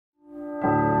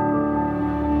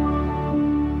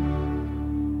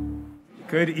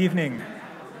Good evening.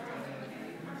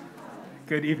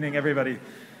 Good evening, everybody.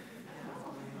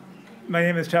 My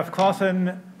name is Jeff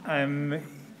Clausen. I'm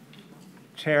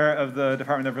chair of the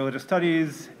Department of Religious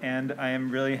Studies, and I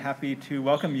am really happy to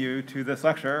welcome you to this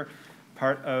lecture,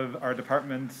 part of our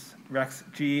department's Rex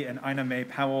G. and Ina May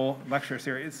Powell lecture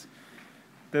series.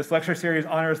 This lecture series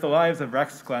honors the lives of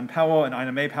Rex Glenn Powell and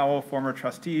Ina May Powell, former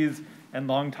trustees and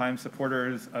longtime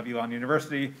supporters of Elon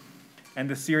University. And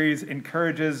the series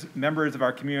encourages members of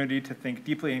our community to think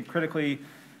deeply and critically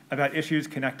about issues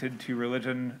connected to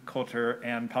religion, culture,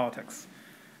 and politics.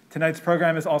 Tonight's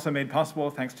program is also made possible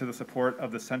thanks to the support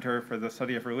of the Center for the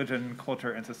Study of Religion,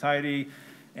 Culture, and Society,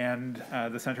 and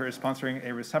the center is sponsoring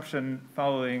a reception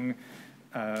following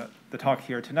the talk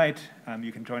here tonight.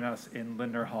 You can join us in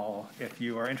Lindner Hall if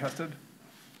you are interested.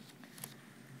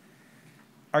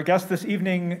 Our guest this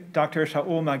evening, Dr.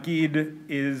 Shaul Magid,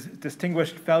 is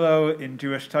Distinguished Fellow in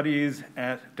Jewish Studies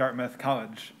at Dartmouth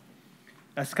College.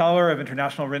 A scholar of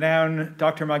international renown,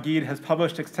 Dr. Magid has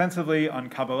published extensively on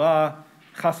Kabbalah,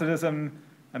 Hasidism,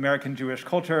 American Jewish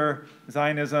culture,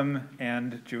 Zionism,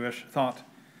 and Jewish thought.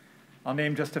 I'll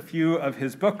name just a few of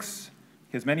his books,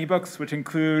 his many books, which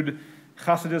include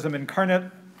Hasidism Incarnate,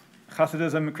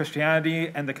 Hasidism, Christianity,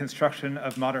 and the Construction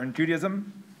of Modern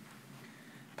Judaism,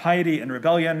 Piety and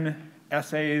Rebellion,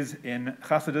 Essays in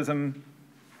Hasidism,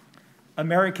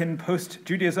 American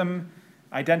Post-Judaism,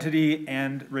 Identity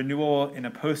and Renewal in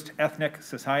a Post-Ethnic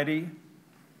Society,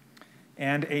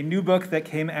 and a new book that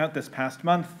came out this past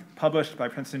month, published by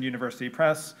Princeton University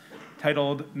Press,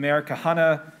 titled Meir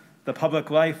Kahane, The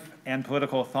Public Life and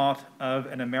Political Thought of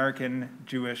an American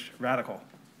Jewish Radical.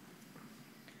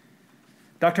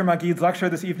 Dr. Magid's lecture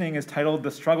this evening is titled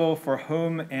The Struggle for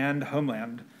Home and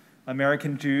Homeland,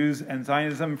 American Jews and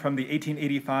Zionism from the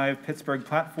 1885 Pittsburgh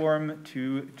Platform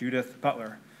to Judith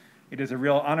Butler. It is a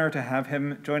real honor to have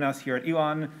him join us here at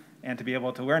Elon and to be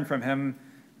able to learn from him.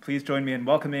 Please join me in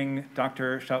welcoming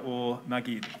Dr. Shaul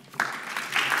Magid.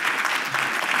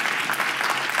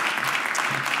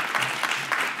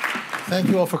 Thank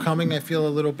you all for coming. I feel a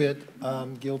little bit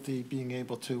guilty being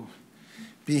able to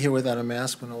be here without a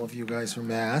mask when all of you guys are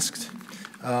masked.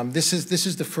 This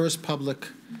is the first public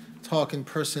talk in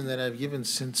person that I've given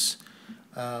since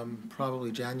probably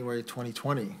January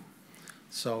 2020.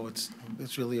 So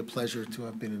it's really a pleasure to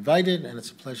have been invited, and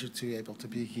it's a pleasure to be able to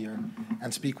be here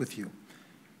and speak with you.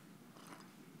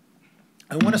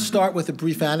 I want to start with a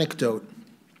brief anecdote.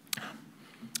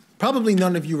 Probably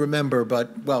none of you remember,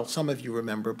 but, well, some of you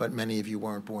remember, but many of you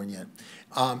weren't born yet.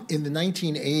 In the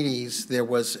 1980s, there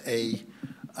was a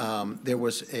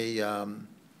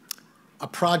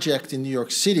project in New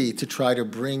York City to try to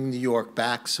bring New York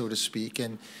back, so to speak,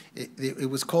 and it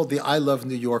was called the I Love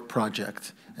New York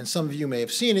Project. And some of you may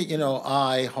have seen it, you know,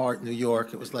 I Heart New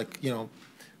York. It was like, you know,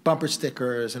 bumper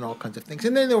stickers and all kinds of things.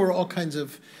 And then there were all kinds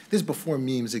of, this is before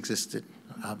memes existed,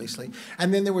 obviously.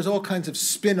 And then there was all kinds of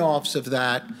spin-offs of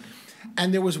that.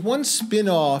 And there was one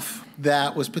spin-off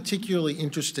that was particularly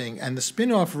interesting, and the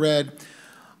spin-off read,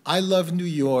 I love New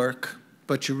York,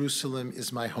 but Jerusalem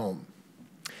is my home.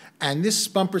 And this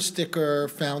bumper sticker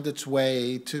found its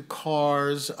way to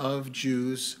cars of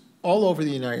Jews all over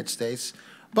the United States,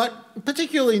 but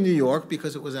particularly New York,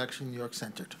 because it was actually New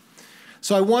York-centered.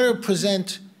 So I want to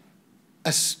present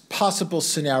a possible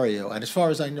scenario, and as far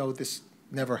as I know, this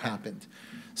never happened.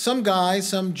 Some guy,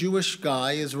 some Jewish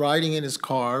guy, is riding in his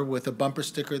car with a bumper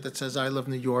sticker that says, I love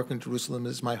New York and Jerusalem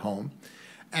is my home,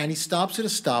 and he stops at a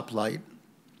stoplight,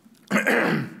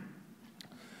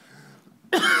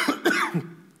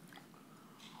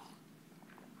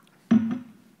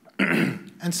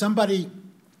 and somebody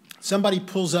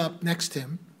pulls up next to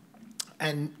him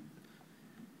and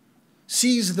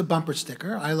sees the bumper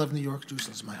sticker, I love New York,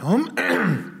 Jerusalem is my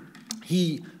home.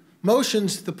 He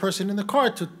motions the person in the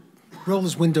car to roll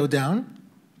his window down,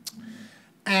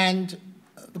 and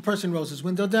the person rolls his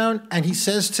window down, and he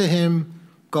says to him,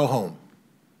 go home.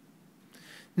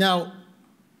 Now,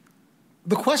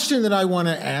 the question that I want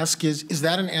to ask is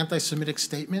that an anti-Semitic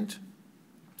statement?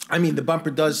 I mean, the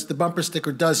bumper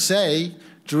sticker does say,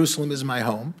 Jerusalem is my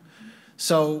home.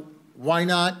 So why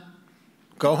not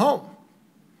go home?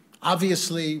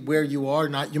 Obviously, where you are,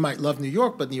 you might love New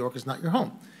York, but New York is not your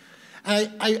home.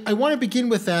 And I want to begin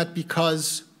with that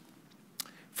because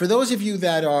for those of you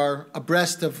that are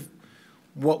abreast of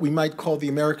what we might call the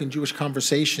American Jewish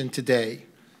conversation today,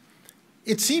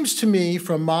 it seems to me,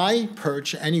 from my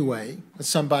perch anyway, as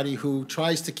somebody who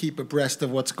tries to keep abreast of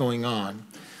what's going on,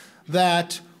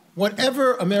 that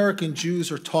whatever American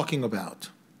Jews are talking about,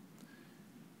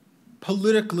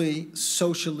 politically,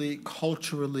 socially,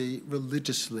 culturally,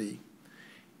 religiously,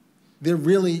 they're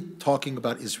really talking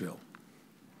about Israel.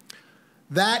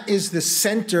 that is the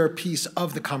centerpiece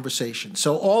of the conversation.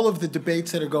 So all of the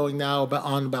debates that are going now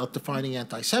about defining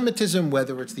anti-Semitism,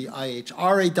 whether it's the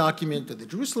IHRA document or the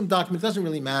Jerusalem document, doesn't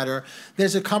really matter.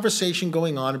 There's a conversation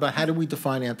going on about how do we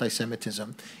define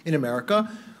anti-Semitism in America.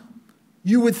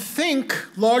 You would think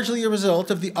largely a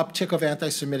result of the uptick of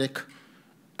anti-Semitic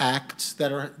acts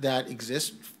that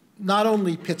exist, not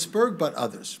only Pittsburgh, but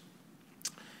others.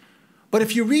 But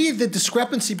if you read the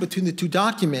discrepancy between the two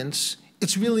documents,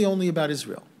 it's really only about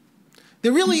Israel.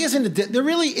 There really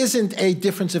isn't a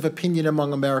difference of opinion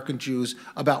among American Jews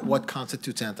about what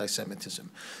constitutes anti-Semitism.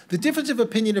 The difference of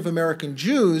opinion of American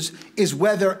Jews is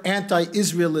whether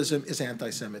anti-Israelism is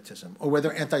anti-Semitism or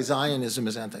whether anti-Zionism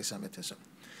is anti-Semitism.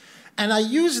 And I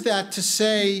use that to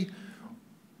say,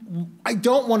 I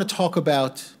don't want to talk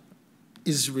about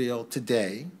Israel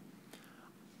today.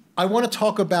 I want to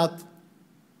talk about,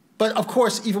 but of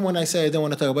course, even when I say I don't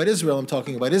want to talk about Israel, I'm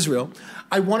talking about Israel.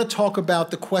 I want to talk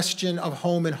about the question of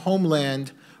home and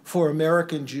homeland for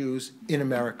American Jews in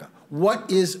America. What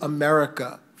is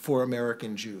America for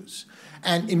American Jews?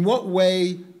 And in what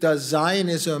way does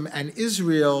Zionism and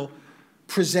Israel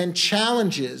present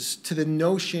challenges to the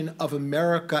notion of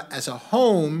America as a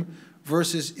home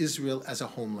versus Israel as a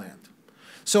homeland?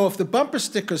 So if the bumper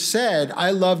sticker said,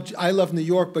 I love New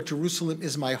York, but Jerusalem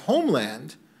is my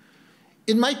homeland,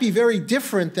 it might be very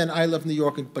different than I love New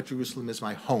York, but Jerusalem is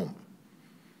my home.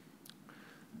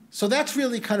 So that's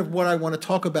really kind of what I want to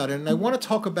talk about. And I want to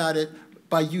talk about it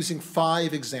by using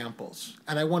 5 examples.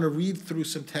 And I want to read through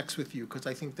some text with you because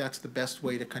I think that's the best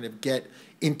way to kind of get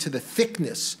into the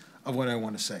thickness of what I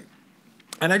want to say.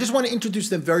 And I just want to introduce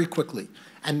them very quickly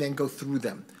and then go through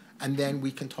them. And then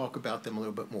we can talk about them a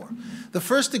little bit more. The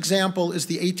first example is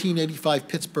the 1885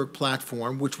 Pittsburgh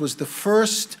Platform, which was the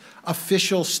first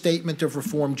official statement of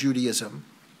Reform Judaism,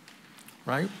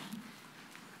 right?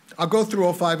 I'll go through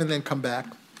all 5 and then come back.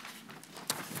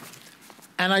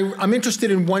 And I'm interested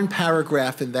in one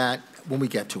paragraph in that when we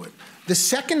get to it. The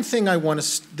second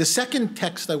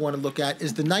text I want to look at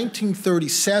is the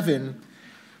 1937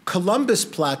 Columbus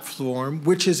Platform,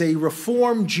 which is a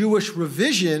Reform Jewish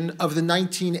revision of the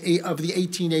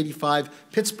 1885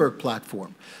 Pittsburgh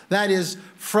Platform. That is,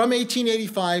 from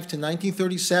 1885 to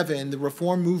 1937, the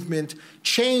Reform movement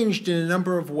changed in a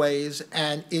number of ways,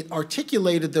 and it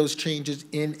articulated those changes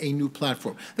in a new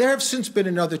platform. There have since been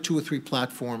another 2 or 3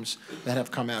 platforms that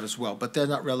have come out as well, but they're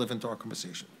not relevant to our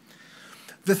conversation.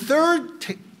 The third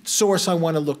source I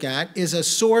want to look at is a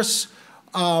source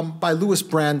by Louis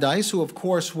Brandeis, who, of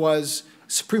course, was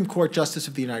Supreme Court Justice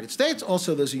of the United States.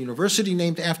 Also, there's a university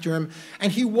named after him.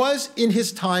 And he was, in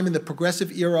his time, in the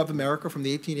progressive era of America from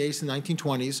the 1880s to the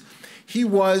 1920s, he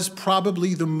was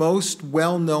probably the most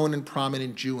well-known and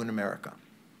prominent Jew in America,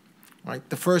 right?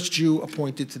 The first Jew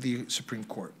appointed to the Supreme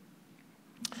Court.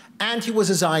 And he was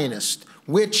a Zionist,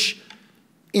 which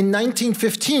in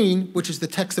 1915, which is the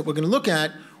text that we're going to look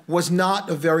at, was not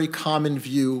a very common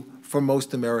view for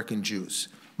most American Jews.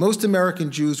 Most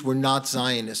American Jews were not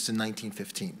Zionists in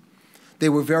 1915. They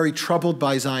were very troubled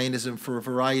by Zionism for a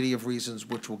variety of reasons,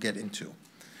 which we'll get into.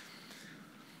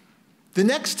 The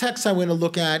next text I want to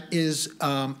look at is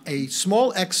a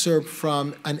small excerpt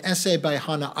from an essay by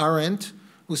Hannah Arendt,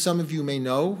 who some of you may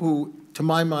know, who, to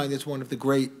my mind, is one of the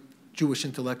great Jewish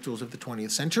intellectuals of the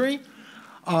 20th century.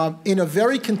 In a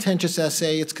very contentious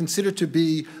essay, it's considered to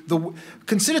be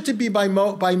by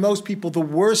most people the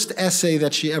worst essay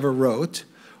that she ever wrote,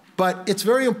 but it's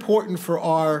very important for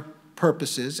our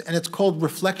purposes, and it's called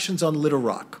Reflections on Little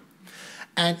Rock.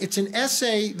 And it's an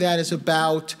essay that is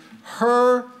about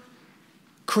her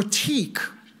critique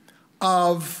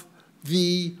of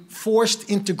the forced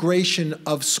integration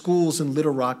of schools in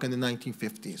Little Rock in the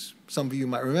 1950s. Some of you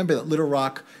might remember that Little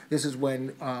Rock, this is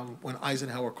when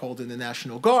Eisenhower called in the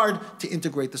National Guard to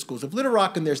integrate the schools of Little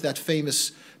Rock, and there's that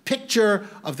famous picture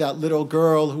of that little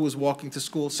girl who was walking to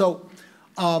school. So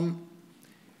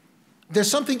there's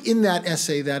something in that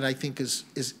essay that I think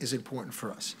is important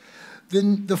for us.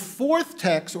 Then the fourth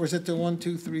text, or is it the 1,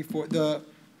 2, 3, 4? The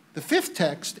fifth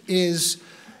text is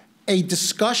a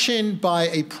discussion by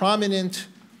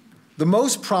the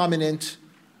most prominent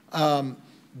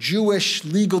Jewish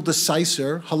legal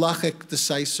decisor, halachic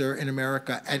decisor in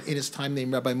America in his time,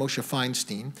 named Rabbi Moshe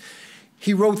Feinstein.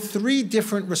 He wrote 3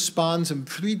 different responds and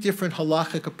 3 different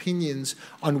halachic opinions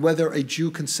on whether a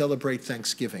Jew can celebrate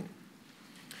Thanksgiving.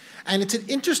 And it's an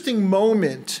interesting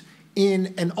moment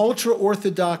in an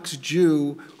ultra-Orthodox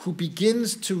Jew who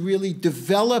begins to really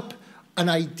develop an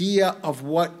idea of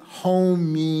what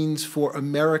home means for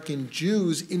American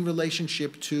Jews in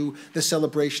relationship to the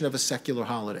celebration of a secular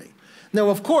holiday. Now,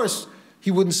 of course,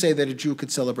 He wouldn't say that a Jew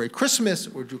could celebrate Christmas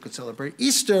or a Jew could celebrate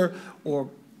Easter or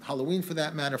Halloween for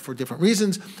that matter for different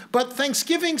reasons. But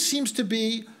Thanksgiving seems to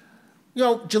be,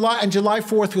 July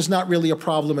 4th was not really a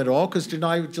problem at all because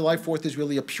July 4th is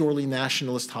really a purely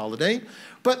nationalist holiday.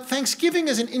 But Thanksgiving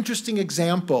is an interesting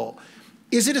example.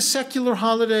 Is it a secular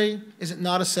holiday? Is it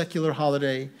not a secular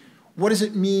holiday? What does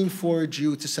it mean for a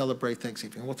Jew to celebrate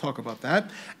Thanksgiving? We'll talk about that.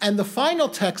 And the final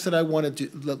text that I want to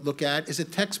look at is a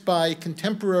text by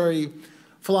contemporary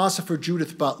philosopher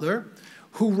Judith Butler,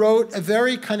 who wrote a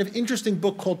very kind of interesting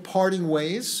book called Parting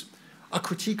Ways, a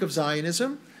critique of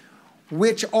Zionism,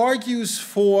 which argues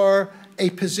for a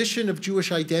position of Jewish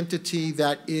identity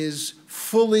that is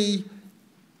fully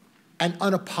and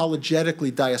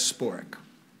unapologetically diasporic.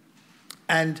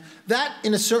 And that,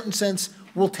 in a certain sense,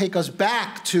 will take us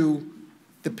back to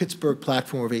the Pittsburgh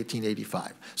Platform of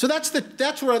 1885. So that's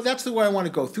the way I want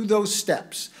to go, through those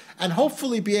steps, and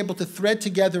hopefully be able to thread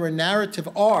together a narrative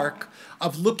arc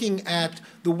of looking at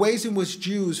the ways in which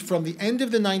Jews, from the end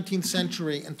of the 19th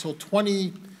century until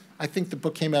I think the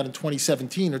book came out in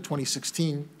 2017 or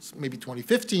 2016, maybe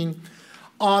 2015,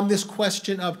 on this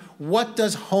question of what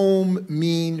does home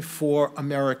mean for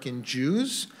American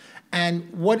Jews,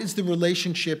 and what is the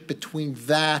relationship between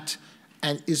that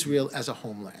and Israel as a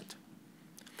homeland.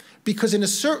 Because in a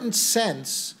certain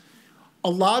sense, a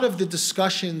lot of the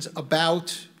discussions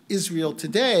about Israel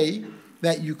today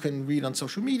that you can read on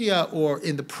social media or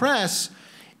in the press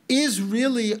is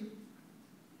really,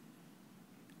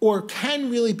 or can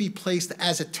really be placed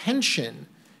as a tension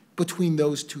between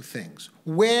those two things.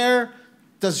 Where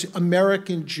does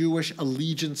American Jewish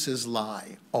allegiances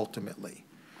lie, ultimately?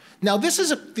 Now, this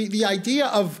is the idea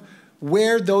of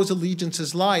where those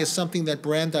allegiances lie is something that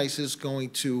Brandeis is going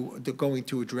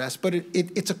to address, but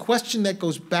it's a question that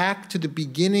goes back to the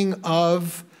beginning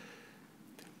of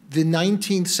the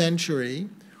 19th century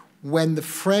when the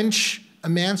French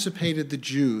emancipated the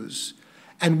Jews.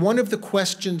 And one of the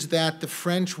questions that the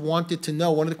French wanted to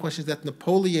know, one of the questions that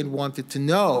Napoleon wanted to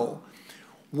know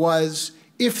was,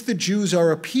 if the Jews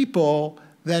are a people,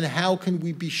 then how can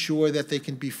we be sure that they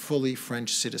can be fully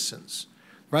French citizens,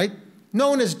 right?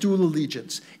 Known as dual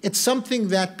allegiance. It's something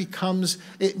that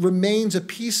it remains a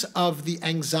piece of the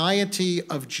anxiety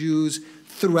of Jews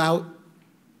throughout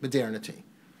modernity.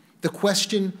 The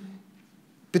question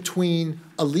between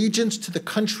allegiance to the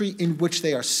country in which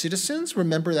they are citizens,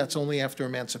 remember that's only after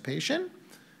emancipation,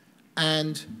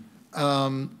 and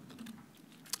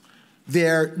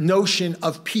their notion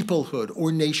of peoplehood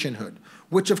or nationhood,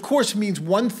 which of course means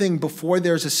one thing before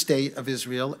there's a state of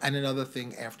Israel and another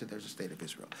thing after there's a state of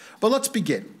Israel. But let's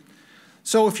begin.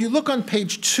 So if you look on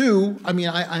page 2,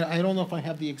 I don't know if I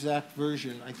have the exact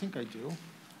version, I think I do,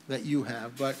 that you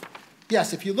have, but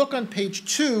yes, if you look on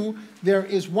page 2, there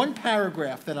is one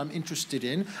paragraph that I'm interested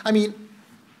in.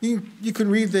 You can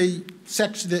read the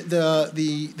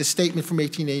statement from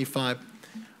 1885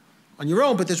 on your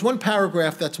own, but there's one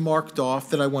paragraph that's marked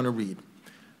off that I want to read.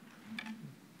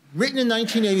 Written in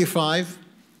 1985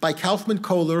 by Kaufman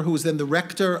Kohler, who was then the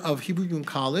rector of Hebrew Union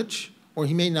College, or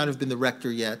he may not have been the rector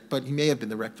yet, but he may have been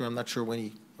the rector. I'm not sure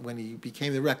when he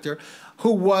became the rector,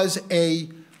 who was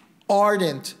an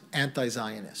ardent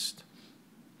anti-Zionist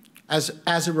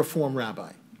as a Reform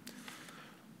rabbi,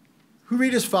 who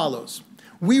read as follows.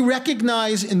 We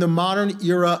recognize in the modern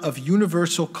era of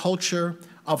universal culture,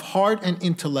 of heart and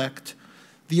intellect,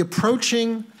 the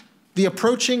approaching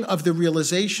of the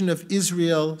realization of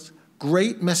Israel's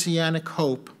great messianic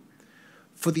hope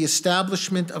for the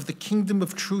establishment of the kingdom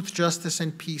of truth, justice,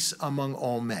 and peace among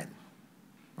all men,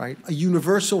 right? A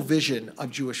universal vision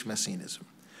of Jewish messianism.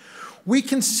 We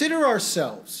consider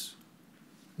ourselves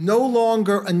no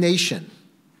longer a nation,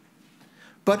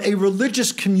 but a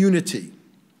religious community,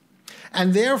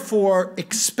 and therefore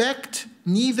expect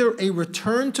neither a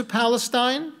return to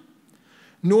Palestine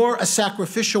nor a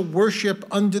sacrificial worship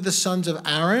under the sons of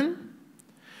Aaron,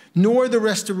 nor the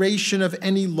restoration of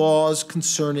any laws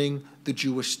concerning the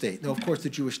Jewish state. Now, of course, the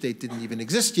Jewish state didn't even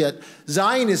exist yet.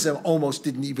 Zionism almost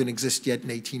didn't even exist yet in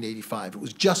 1885. It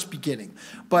was just beginning.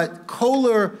 But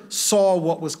Kohler saw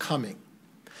what was coming.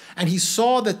 And he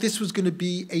saw that this was going to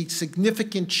be a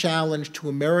significant challenge to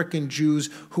American Jews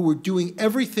who were doing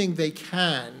everything they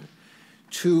can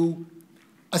to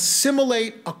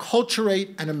assimilate,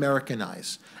 acculturate, and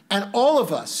Americanize. And all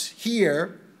of us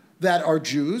here that are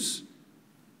Jews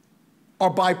are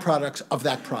byproducts of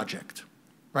that project,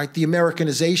 right? The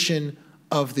Americanization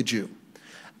of the Jew.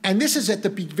 And this is at the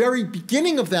very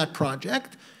beginning of that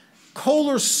project.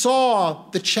 Kohler saw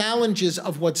the challenges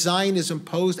of what Zionism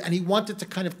posed, and he wanted to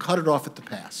kind of cut it off at the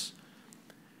pass.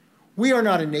 We are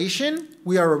not a nation.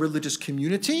 We are a religious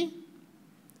community.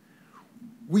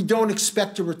 we don't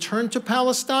expect a return to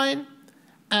Palestine,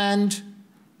 and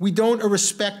we don't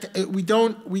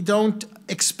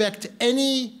expect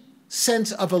any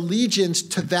sense of allegiance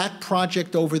to that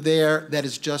project over there that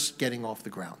is just getting off the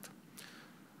ground.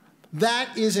 That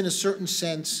is, in a certain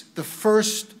sense, the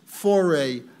first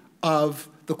foray of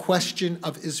the question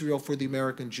of Israel for the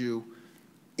American Jew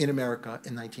in America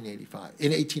in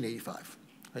 1885.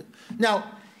 Right? Now,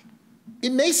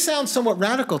 it may sound somewhat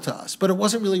radical to us, but it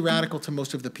wasn't really radical to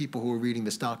most of the people who were reading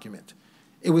this document.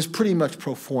 It was pretty much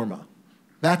pro forma.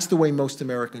 That's the way most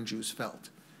American Jews felt.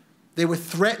 They were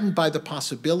threatened by the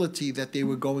possibility that they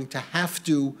were going to have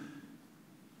to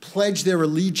pledge their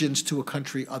allegiance to a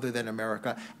country other than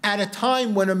America at a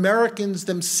time when Americans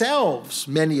themselves,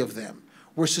 many of them,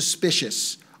 were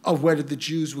suspicious of whether the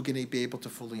Jews were going to be able to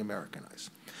fully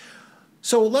Americanize.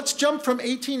 So let's jump from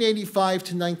 1885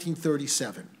 to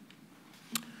 1937.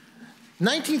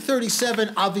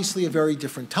 1937, obviously a very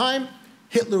different time.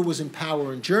 Hitler was in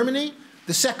power in Germany.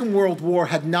 The Second World War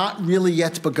had not really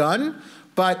yet begun,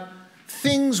 but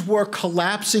things were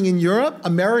collapsing in Europe.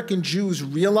 American Jews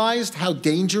realized how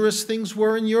dangerous things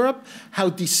were in Europe, how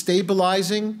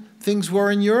destabilizing things were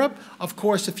in Europe. Of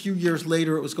course, a few years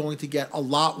later, it was going to get a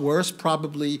lot worse,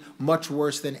 probably much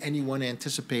worse than anyone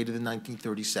anticipated in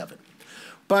 1937.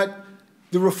 But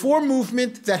the reform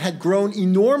movement that had grown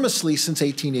enormously since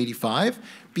 1885,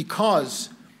 because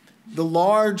the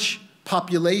large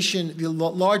population, the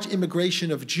large immigration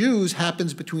of Jews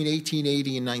happens between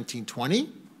 1880 and 1920.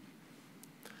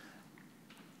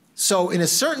 So in a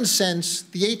certain sense,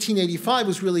 the 1885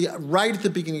 was really right at the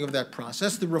beginning of that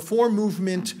process. The reform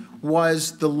movement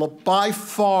was by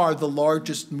far the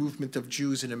largest movement of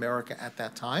Jews in America at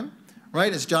that time,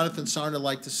 right? As Jonathan Sarna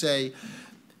liked to say,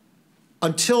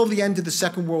 until the end of the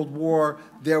Second World War,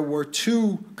 there were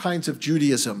two kinds of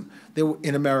Judaism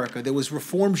in America. There was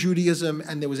Reform Judaism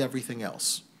and there was everything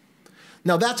else.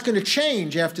 Now that's going to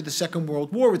change after the Second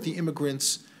World War with the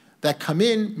immigrants that come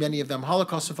in, many of them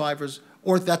Holocaust survivors,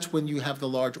 or that's when you have the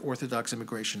large Orthodox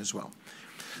immigration as well.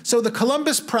 So the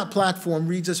Columbus platform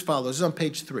reads as follows. This is on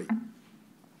page 3.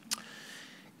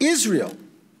 Israel,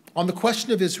 on the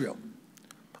question of Israel.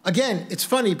 Again, it's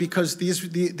funny because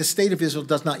the state of Israel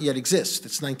does not yet exist.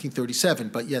 It's 1937,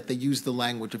 but yet they use the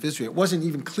language of Israel. It wasn't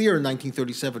even clear in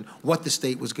 1937 what the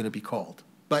state was going to be called.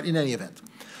 But in any event,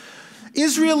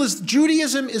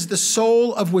 Judaism is the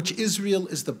soul of which Israel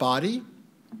is the body.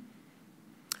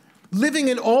 Living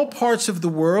in all parts of the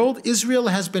world, Israel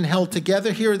has been held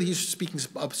together. Here he's speaking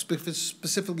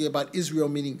specifically about Israel,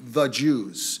 meaning the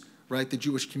Jews, right, the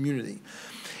Jewish community.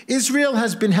 Israel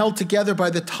has been held together by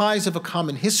the ties of a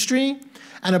common history,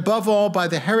 and above all by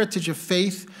the heritage of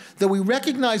faith, that we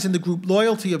recognize in the group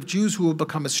loyalty of Jews who have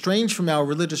become estranged from our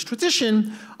religious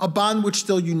tradition, a bond which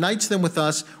still unites them with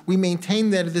us. We maintain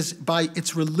that it is by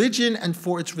its religion and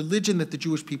for its religion that the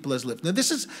Jewish people has lived. Now this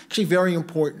is actually very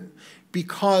important,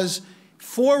 because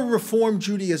for Reform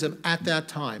Judaism at that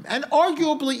time, and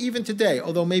arguably even today,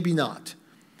 although maybe not,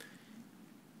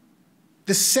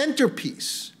 the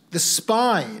centerpiece, the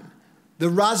spine, the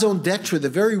raison d'etre, the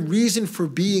very reason for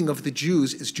being of the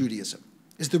Jews is Judaism,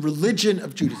 is the religion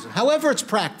of Judaism. However it's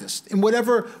practiced, in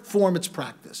whatever form it's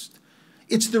practiced.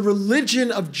 It's the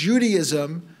religion of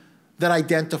Judaism that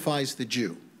identifies the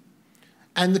Jew.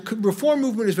 And the Reform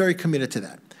movement is very committed to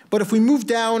that. But if we move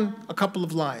down a couple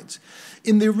of lines,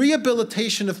 in the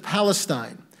rehabilitation of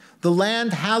Palestine, the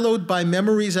land hallowed by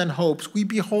memories and hopes, we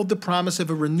behold the promise of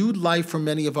a renewed life for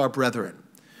many of our brethren.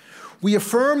 We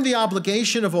affirm the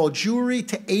obligation of all Jewry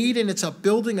to aid in its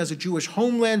upbuilding as a Jewish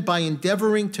homeland by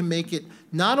endeavoring to make it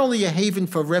not only a haven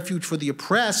for refuge for the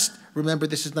oppressed, remember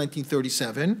this is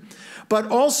 1937, but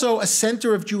also a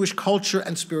center of Jewish culture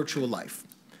and spiritual life.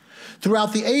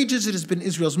 Throughout the ages, it has been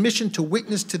Israel's mission to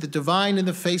witness to the divine in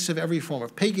the face of every form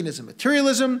of paganism and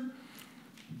materialism.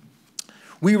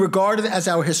 We regard it as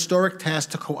our historic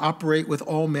task to cooperate with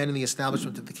all men in the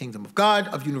establishment of the kingdom of God,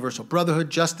 of universal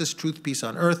brotherhood, justice, truth, peace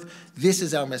on earth. This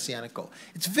is our messianic goal.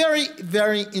 It's very,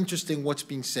 very interesting what's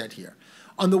being said here.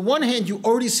 On the one hand, you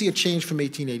already see a change from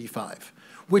 1885,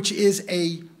 which is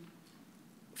a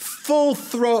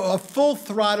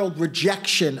full-throttled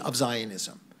rejection of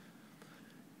Zionism.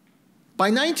 By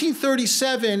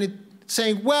 1937, it's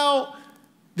saying, well,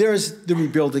 there's the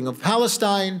rebuilding of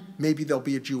Palestine. Maybe there'll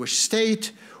be a Jewish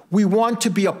state. We want to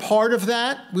be a part of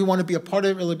that. We want to be a part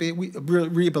of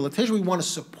rehabilitation. We want to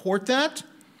support that.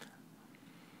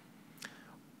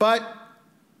 But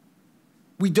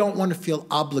we don't want to feel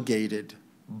obligated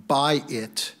by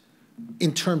it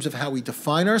in terms of how we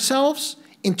define ourselves,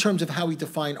 in terms of how we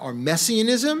define our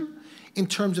messianism, in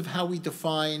terms of how we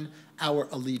define our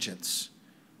allegiance.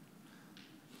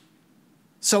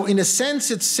 So in a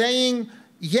sense, it's saying,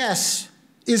 yes,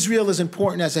 Israel is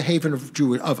important as a haven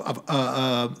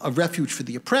of refuge for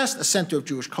the oppressed, a center of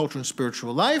Jewish culture and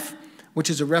spiritual life, which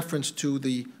is a reference to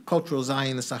the cultural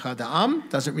Zionist Achad Ha'am,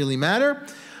 doesn't really matter.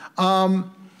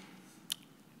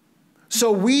 So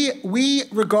we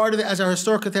regard it as our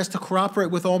historical test to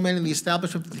cooperate with all men in the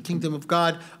establishment of the kingdom of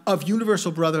God, of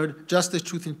universal brotherhood, justice,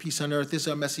 truth, and peace on earth. This is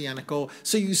our messianic goal.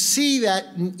 So you see that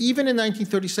even in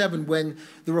 1937, when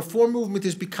the reform movement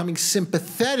is becoming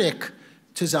sympathetic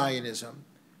to Zionism,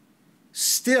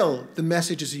 still the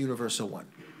message is a universal one.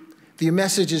 The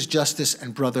message is justice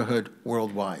and brotherhood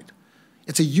worldwide.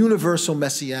 It's a universal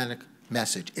messianic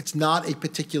message. It's not a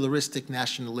particularistic,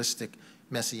 nationalistic,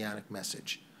 messianic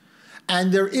message.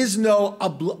 And there is no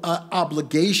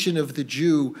obligation of the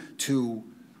Jew to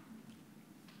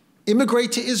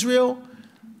immigrate to Israel,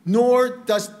 nor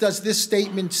does this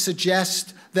statement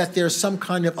suggest that there's some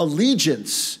kind of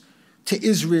allegiance to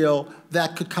Israel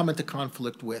that could come into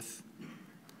conflict with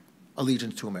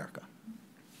allegiance to America.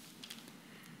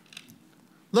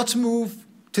 Let's move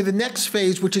to the next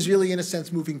phase, which is really, in a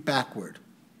sense, moving backward.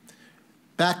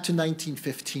 Back to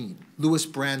 1915, Louis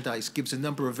Brandeis gives a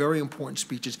number of very important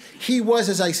speeches. He was,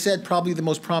 as I said, probably the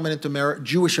most prominent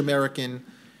Jewish American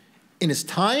in his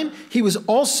time. He was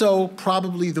also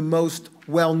probably the most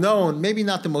well-known, maybe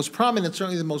not the most prominent,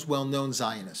 certainly the most well-known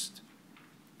Zionist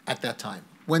at that time,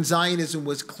 when Zionism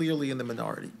was clearly in the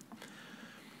minority.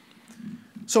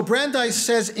 So Brandeis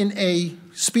says in a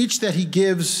speech that he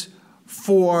gives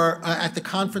at the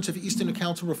Conference of Eastern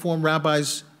Council Reform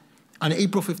Rabbis on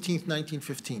April 15th,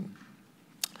 1915.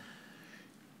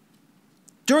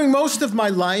 During most of my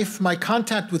life, my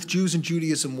contact with Jews and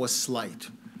Judaism was slight.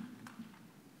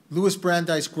 Louis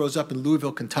Brandeis grows up in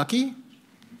Louisville, Kentucky,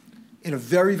 in a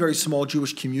very, very small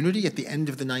Jewish community at the end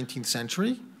of the 19th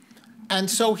century. And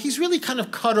so he's really kind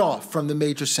of cut off from the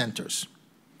major centers.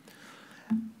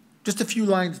 Just a few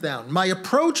lines down. My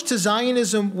approach to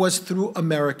Zionism was through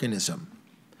Americanism.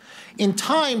 In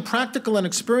time, practical and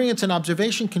experience and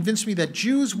observation convinced me that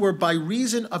Jews were, by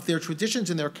reason of their traditions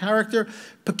and their character,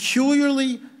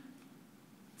 peculiarly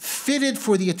fitted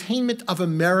for the attainment of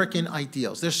American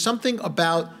ideals. There's something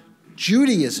about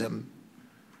Judaism,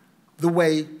 the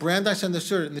way Brandeis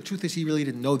understood it, and the truth is he really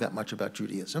didn't know that much about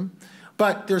Judaism,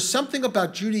 but there's something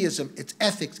about Judaism, its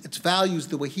ethics, its values,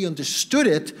 the way he understood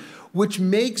it, which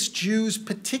makes Jews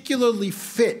particularly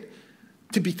fit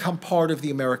to become part of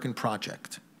the American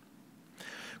project.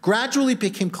 Gradually it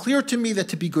became clear to me that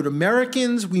to be good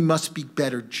Americans, we must be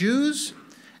better Jews,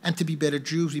 and to be better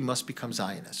Jews, we must become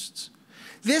Zionists.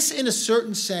 This, in a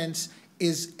certain sense,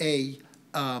 is a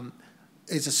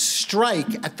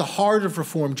strike at the heart of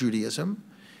Reform Judaism,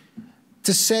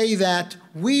 to say that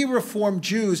we Reform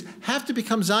Jews have to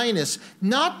become Zionists,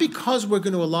 not because we're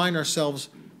going to align ourselves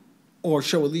or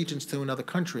show allegiance to another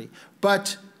country,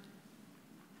 but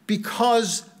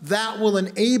because that will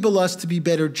enable us to be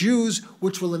better Jews,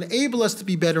 which will enable us to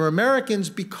be better Americans,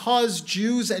 because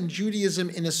Jews and Judaism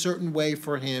in a certain way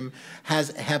for him has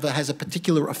a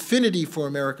particular affinity for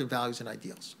American values and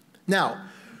ideals. Now,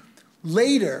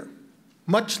 later,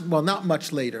 not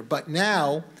much later, but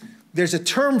now there's a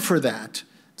term for that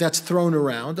that's thrown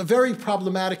around, a very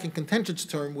problematic and contentious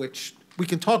term, which we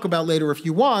can talk about later if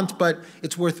you want, but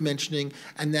it's worth mentioning,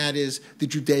 and that is the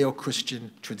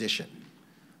Judeo-Christian tradition.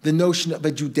 The notion of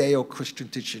a Judeo-Christian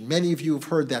tradition. Many of you have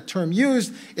heard that term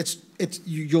used.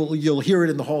 You'll hear it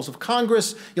in the halls of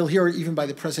Congress. You'll hear it even by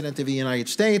the President of the United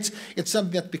States. It's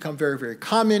something that's become very, very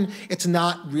common. It's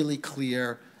not really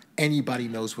clear anybody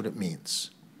knows what it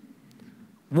means.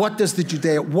 What is the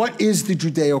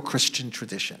Judeo-Christian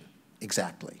tradition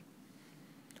exactly?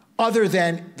 Other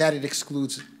than that it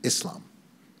excludes Islam.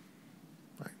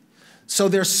 So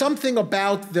there's something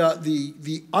about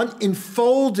the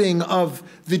unfolding of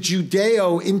the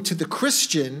Judeo into the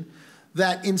Christian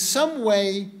that in some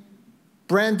way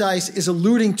Brandeis is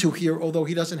alluding to here, although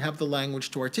he doesn't have the language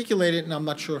to articulate it, and I'm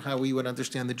not sure how we would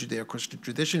understand the Judeo-Christian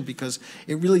tradition because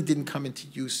it really didn't come into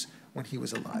use when he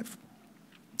was alive.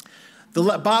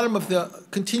 The bottom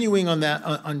of continuing on that,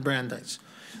 on Brandeis.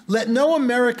 Let no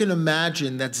American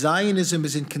imagine that Zionism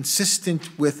is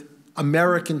inconsistent with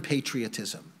American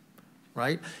patriotism.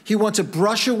 Right? He wants to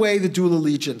brush away the dual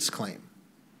allegiance claim.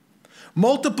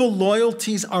 Multiple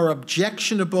loyalties are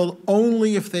objectionable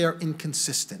only if they are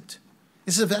inconsistent.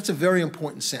 That's a very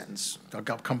important sentence. I'll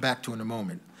come back to in a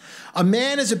moment. A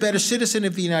man is a better citizen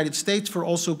of the United States for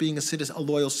also being a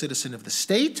loyal citizen of the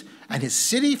state and his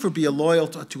city for being loyal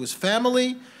to his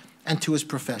family and to his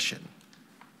profession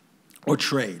or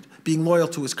trade, being loyal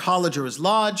to his college or his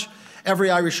lodge, Every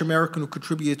Irish American who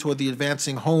contributed toward the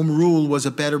advancing home rule was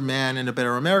a better man and a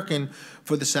better American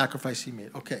for the sacrifice he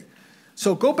made. Okay,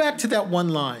 so go back to that one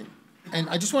line, and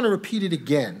I just want to repeat it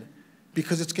again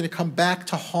because it's going to come back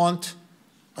to haunt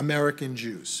American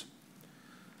Jews.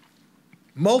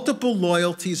 Multiple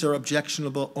loyalties are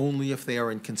objectionable only if they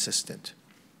are inconsistent.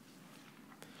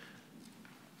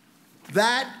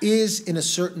 That is, in a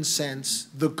certain sense,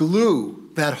 the glue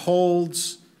that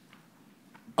holds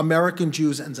American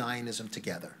Jews and Zionism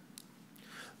together.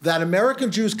 That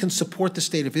American Jews can support the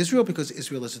state of Israel because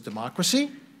Israel is a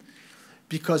democracy,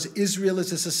 because Israel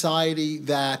is a society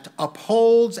that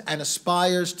upholds and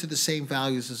aspires to the same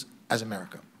values as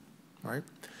America, right?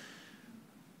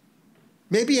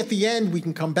 Maybe at the end we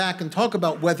can come back and talk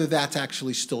about whether that's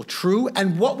actually still true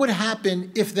and what would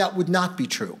happen if that would not be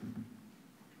true,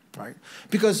 right?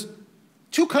 Because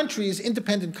two countries,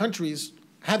 independent countries,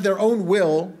 have their own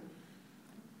will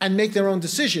and make their own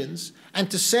decisions, and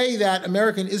to say that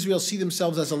America and Israel see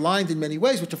themselves as aligned in many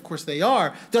ways, which of course they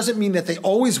are, doesn't mean that they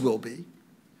always will be.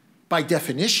 By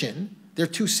definition, they're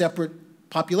two separate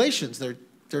populations. They're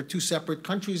two separate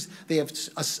countries. They have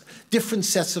different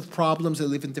sets of problems. They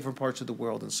live in different parts of the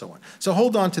world and so on. So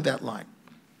hold on to that line.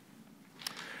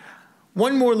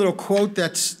 One more little quote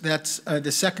that's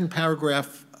the second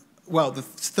paragraph, well, the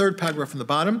third paragraph from the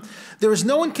bottom. There is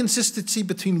no inconsistency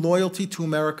between loyalty to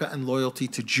America and loyalty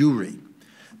to Jewry.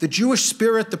 The Jewish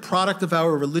spirit, the product of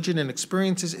our religion and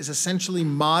experiences, is essentially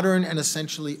modern and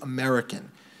essentially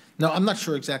American. Now, I'm not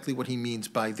sure exactly what he means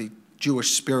by the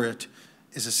Jewish spirit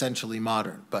is essentially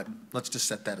modern, but let's just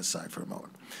set that aside for a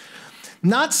moment.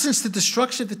 Not since the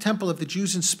destruction of the temple have the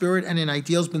Jews in spirit and in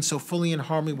ideals been so fully in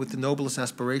harmony with the noblest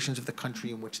aspirations of the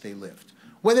country in which they lived.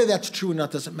 Whether that's true or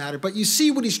not doesn't matter, but you see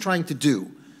what he's trying to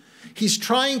do. He's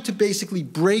trying to basically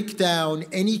break down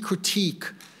any critique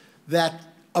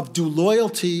of due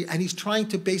loyalty, and he's trying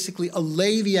to basically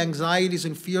allay the anxieties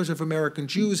and fears of American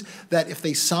Jews that if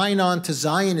they sign on to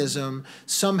Zionism,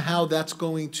 somehow that's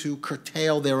going to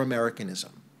curtail their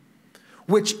Americanism,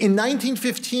 which in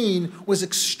 1915 was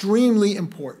extremely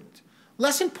important.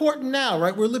 Less important now,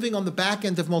 right? We're living on the back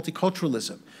end of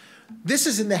multiculturalism. This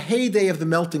is in the heyday of the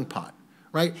melting pot,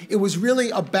 right? It was really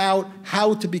about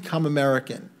how to become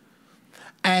American.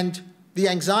 And the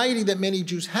anxiety that many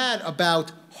Jews had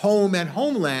about home and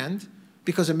homeland,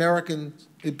 because America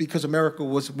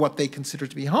was what they considered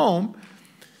to be home,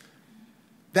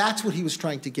 that's what he was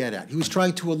trying to get at. He was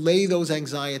trying to allay those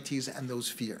anxieties and those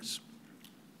fears.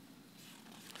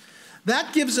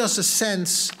 That gives us a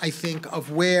sense, I think,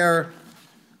 of where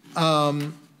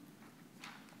American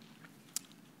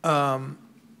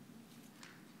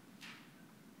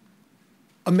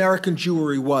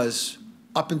Jewry was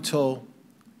up until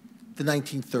the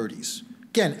 1930s.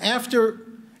 Again, after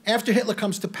Hitler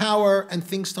comes to power and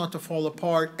things start to fall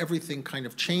apart, everything kind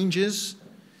of changes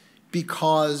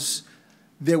because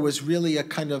there was really a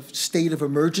kind of state of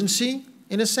emergency,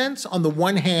 in a sense. On the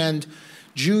one hand,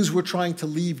 Jews were trying to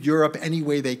leave Europe any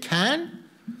way they can.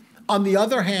 On the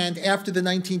other hand, after the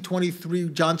 1923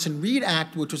 Johnson-Reed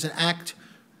Act, which was an act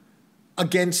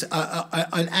against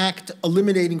an act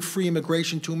eliminating free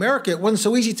immigration to America, it wasn't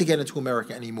so easy to get into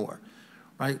America anymore.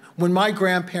 Right? When my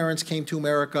grandparents came to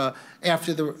America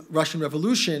after the Russian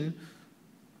Revolution,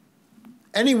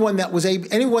 anyone that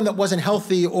wasn't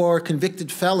healthy or a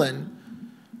convicted felon,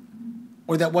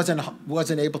 or that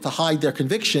wasn't able to hide their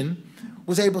conviction,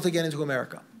 was able to get into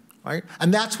America, right?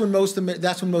 And that's when most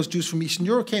Jews from Eastern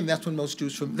Europe came. That's when most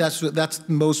Jews from that's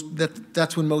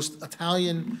when most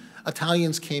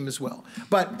Italians came as well.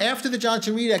 But after the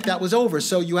Johnson-Reed Act, that was over.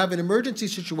 So you have an emergency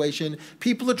situation.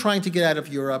 People are trying to get out of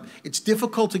Europe. It's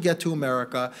difficult to get to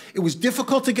America. It was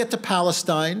difficult to get to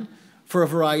Palestine for a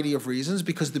variety of reasons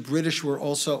because the British were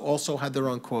also had their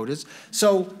own quotas.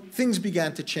 So things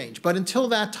began to change. But until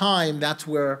that time, that's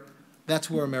where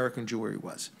American Jewry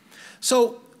was.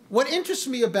 So what interests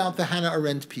me about the Hannah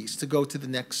Arendt piece, to go to the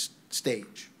next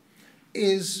stage,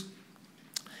 is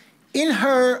in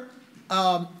her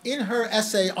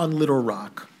essay on Little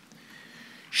Rock,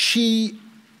 she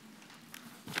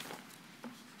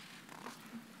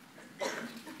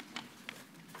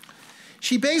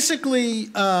basically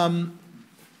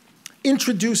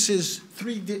introduces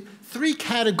three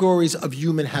categories of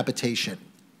human habitation.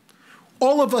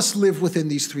 All of us live within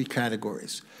these three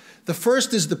categories. The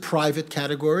first is the private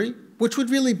category, which would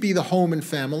really be the home and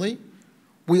family.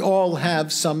 We all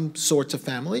have some sorts of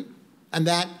family, and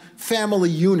that family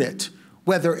unit,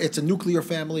 whether it's a nuclear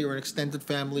family or an extended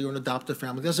family or an adoptive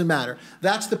family, doesn't matter.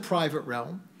 That's the private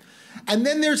realm. And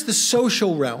then there's the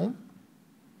social realm.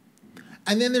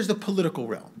 And then there's the political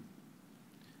realm.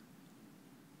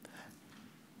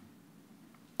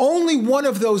 only one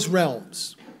of those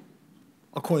realms,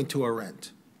 according to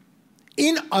Arendt,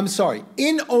 in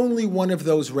only one of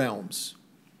those realms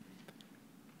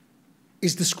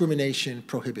is discrimination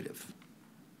prohibitive.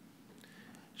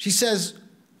 She says,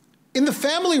 in the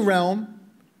family realm,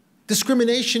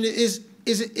 discrimination is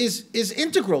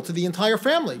integral to the entire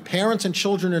family. Parents and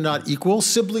children are not equal.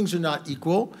 Siblings are not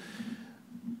equal.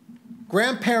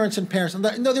 Grandparents and parents.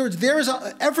 In other words,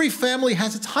 every family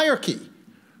has its hierarchy,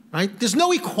 right? There's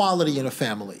no equality in a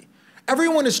family.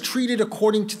 Everyone is treated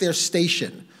according to their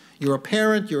station. You're a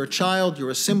parent, you're a child,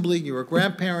 you're a sibling, you're a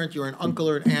grandparent, you're an uncle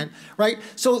or an aunt, right?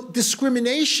 So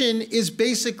discrimination is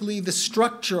basically the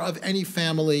structure of any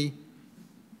family,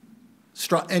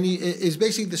 is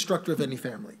basically the structure of any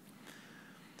family.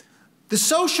 The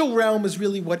social realm is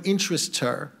really what interests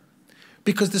her,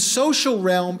 because the social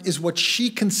realm is what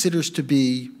she considers to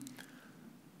be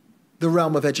the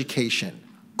realm of education,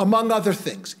 among other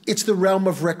things. It's the realm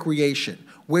of recreation.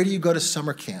 Where do you go to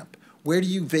summer camp? Where do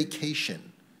you vacation?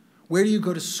 Where do you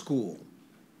go to school?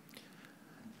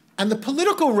 And the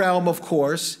political realm, of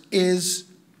course, is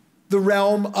the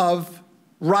realm of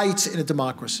rights in a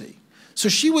democracy. So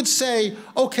she would say,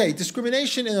 okay,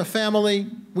 discrimination in a family,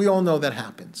 we all know that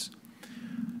happens.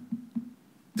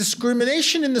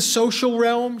 Discrimination in the social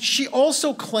realm, she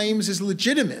also claims is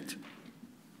legitimate,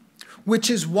 which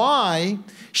is why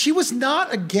she was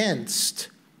not against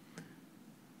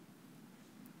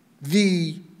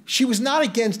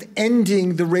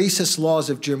ending the racist laws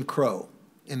of Jim Crow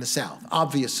in the South,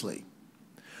 obviously.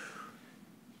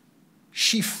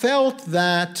 She felt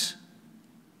that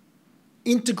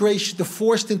the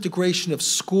forced integration of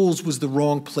schools was the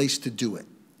wrong place to do it,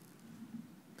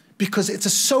 because it's a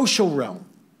social realm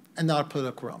and not a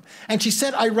political realm. And she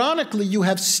said, ironically, you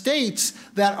have states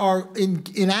that are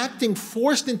enacting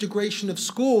forced integration of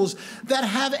schools that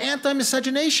have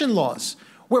anti-miscegenation laws,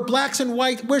 where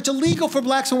it's illegal for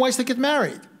blacks and whites to get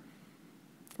married,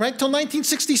 right? Till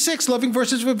 1966, Loving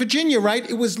versus Virginia, right?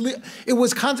 It was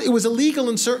illegal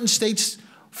in certain states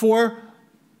for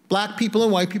black people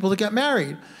and white people to get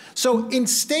married. So in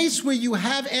states where you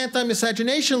have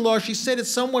anti-miscegenation laws, she said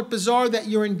it's somewhat bizarre that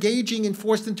you're engaging in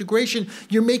forced integration.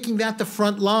 You're making that the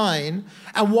front line.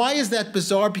 And why is that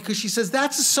bizarre? Because she says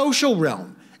that's a social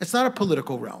realm. It's not a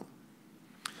political realm.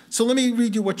 So let me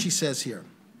read you what she says here.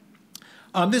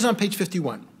 This is on page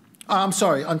 51.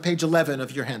 On page 11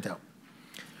 of your handout.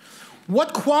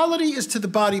 What quality is to the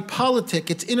body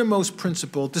politic, its innermost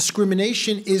principle,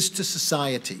 discrimination is to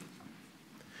society.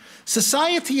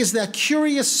 Society is that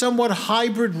curious, somewhat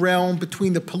hybrid realm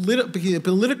between the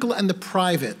political and the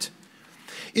private,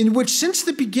 in which since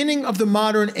the beginning of the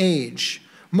modern age,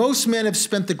 most men have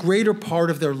spent the greater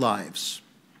part of their lives.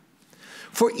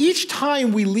 For each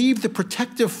time we leave the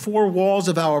protective four walls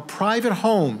of our private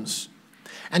homes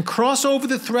and cross over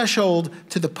the threshold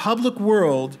to the public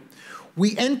world,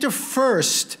 we enter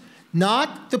first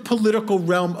not the political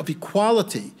realm of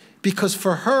equality, because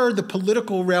for her, the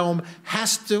political realm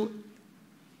has to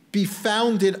be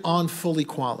founded on full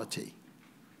equality.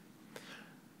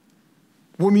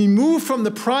 When we move from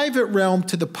the private realm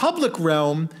to the public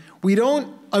realm, we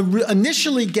don't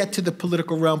initially get to the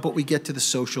political realm, but we get to the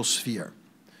social sphere.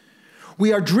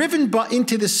 We are driven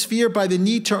into this sphere by the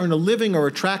need to earn a living, or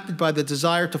attracted by the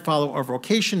desire to follow our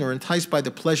vocation, or enticed by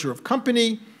the pleasure of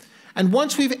company. And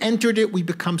once we've entered it, we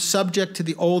become subject to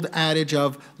the old adage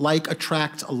of like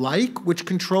attracts alike, which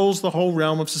controls the whole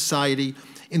realm of society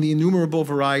in the innumerable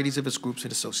varieties of its groups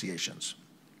and associations.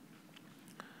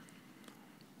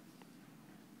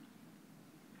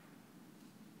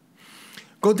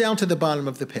 Go down to the bottom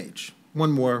of the page.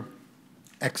 One more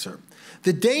excerpt.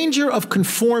 The danger of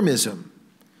conformism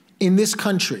in this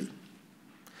country,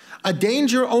 a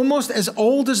danger almost as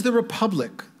old as the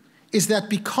Republic, is that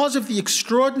because of the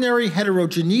extraordinary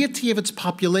heterogeneity of its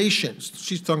populations,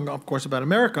 she's talking, of course, about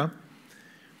America,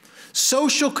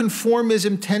 social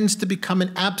conformism tends to become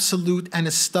an absolute and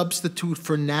a substitute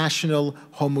for national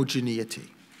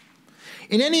homogeneity.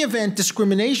 In any event,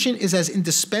 discrimination is as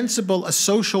indispensable a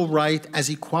social right as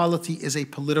equality is a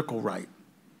political right.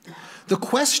 The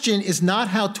question is not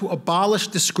how to abolish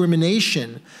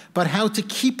discrimination, but how to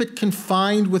keep it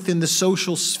confined within the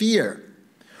social sphere,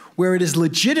 where it is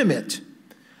legitimate,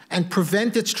 and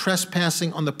prevent its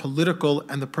trespassing on the political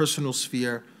and the personal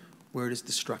sphere, where it is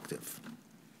destructive.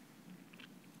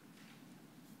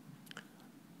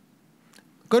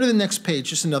 Go to the next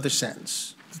page, just another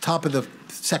sentence, the top of the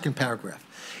second paragraph.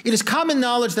 It is common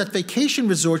knowledge that vacation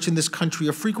resorts in this country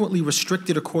are frequently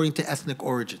restricted according to ethnic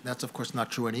origin. That's, of course,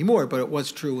 not true anymore, but it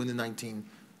was true in the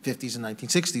 1950s and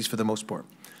 1960s for the most part.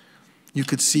 You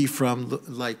could see from,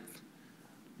 like,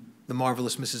 the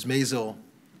Marvelous Mrs. Maisel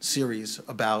series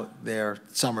about their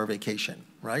summer vacation,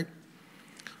 right?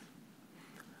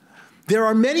 There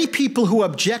are many people who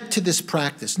object to this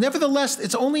practice. Nevertheless,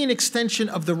 it's only an extension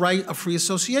of the right of free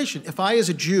association. If as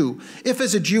a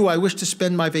Jew, I wish to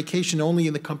spend my vacation only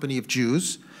in the company of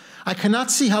Jews, I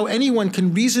cannot see how anyone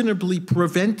can reasonably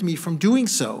prevent me from doing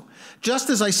so, just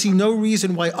as I see no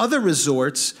reason why other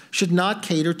resorts should not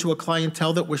cater to a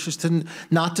clientele that wishes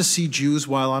not to see Jews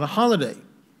while on a holiday.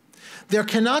 There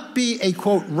cannot be a,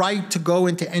 quote, right to go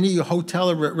into any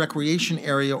hotel or recreation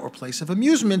area or place of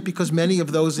amusement because many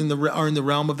of those are in the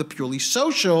realm of the purely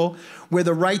social, where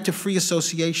the right to free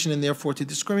association and therefore to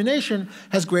discrimination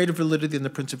has greater validity than the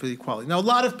principle of equality. Now, a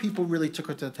lot of people really took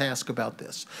her to task about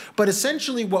this. But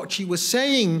essentially what she was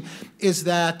saying is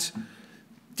that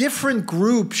different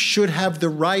groups should have the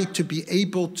right to be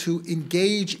able to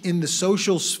engage in the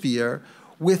social sphere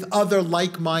with other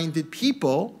like-minded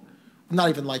people, not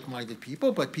even like-minded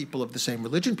people, but people of the same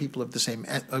religion, people of the same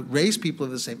race, people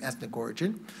of the same ethnic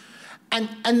origin.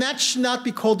 And that should not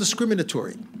be called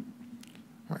discriminatory.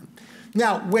 Right.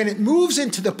 Now, when it moves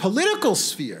into the political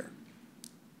sphere,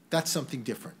 that's something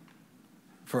different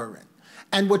for Arendt.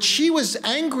 And what she was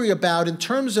angry about in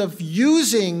terms of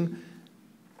using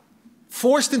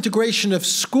forced integration of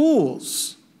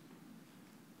schools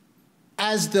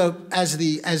as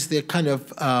the kind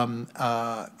of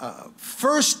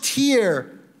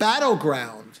first-tier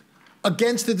battleground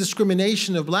against the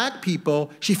discrimination of black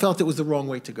people, she felt it was the wrong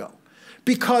way to go.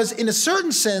 Because in a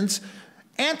certain sense,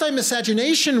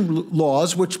 anti-miscegenation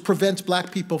laws, which prevents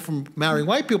black people from marrying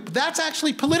white people, that's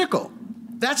actually political.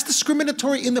 That's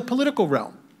discriminatory in the political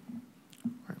realm.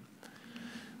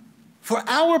 For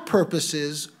our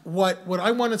purposes, what I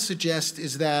want to suggest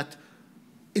is that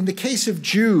in the case of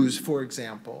Jews, for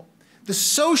example, the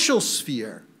social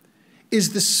sphere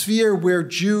is the sphere where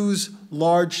Jews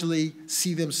largely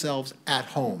see themselves at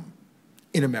home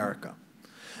in America.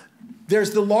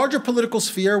 There's the larger political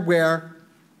sphere where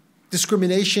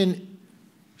discrimination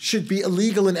should be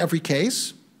illegal in every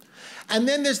case. And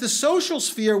then there's the social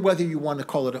sphere, whether you want to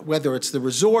call it, whether it's the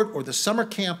resort or the summer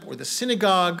camp or the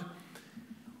synagogue,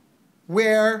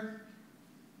 where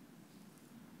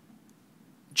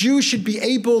Jews should be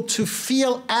able to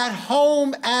feel at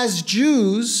home as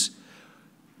Jews,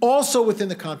 also within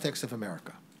the context of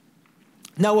America.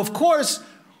 Now, of course,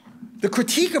 the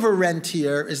critique of Arendt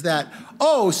here is that,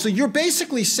 oh, so you're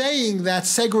basically saying that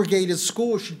segregated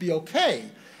schools should be okay.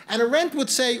 And Arendt would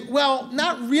say, well,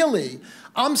 not really.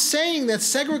 I'm saying that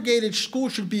segregated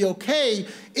schools should be okay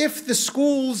if the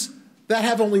schools that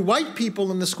have only white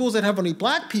people and the schools that have only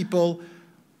black people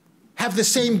have the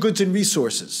same goods and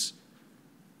resources,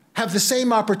 have the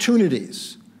same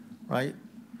opportunities, right?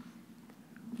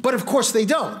 But of course they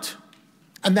don't,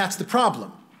 and that's the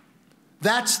problem.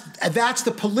 That's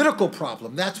the political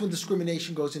problem. That's when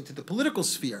discrimination goes into the political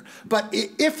sphere. But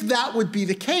if that would be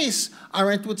the case,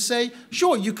 Arendt would say,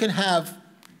 sure, you can have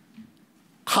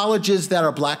colleges that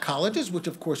are black colleges, which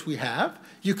of course we have.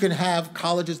 You can have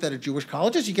colleges that are Jewish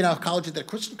colleges. You can have colleges that are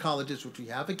Christian colleges, which we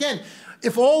have. Again,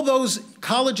 if all those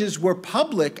colleges were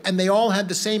public and they all had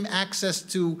the same access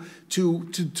to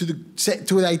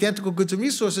identical goods and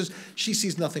resources, she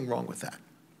sees nothing wrong with that.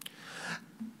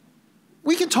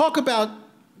 We can talk about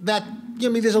that. I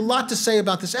mean, there's a lot to say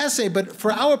about this essay, but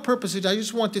for our purposes, I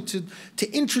just wanted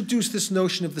to introduce this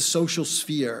notion of the social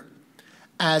sphere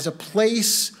as a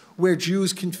place where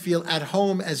Jews can feel at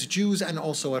home as Jews and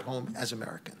also at home as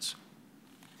Americans.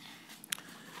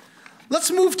 Let's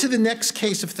move to the next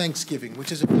case of Thanksgiving,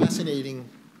 which is a fascinating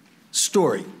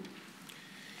story.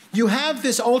 You have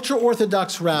this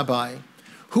ultra-Orthodox rabbi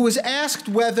who was asked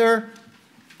whether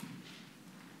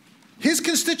his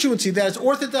constituency, that is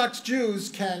Orthodox Jews,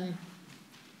 can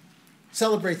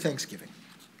celebrate Thanksgiving.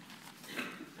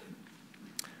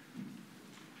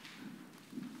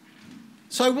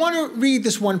 So I want to read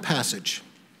this one passage.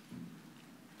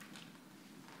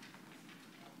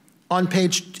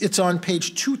 It's on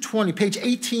page 220, page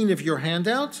 18 of your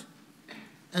handout,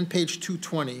 and page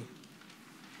 220.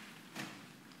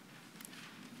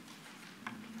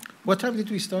 What time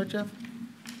did we start, Jeff?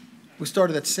 We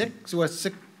started at 6? So at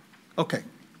 6? Okay.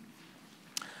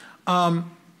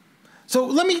 So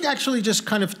let me actually just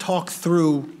kind of talk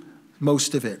through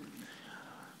most of it.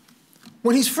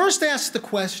 When he's first asked the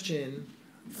question,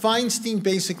 Feinstein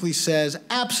basically says,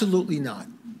 absolutely not.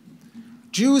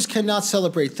 Jews cannot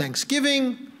celebrate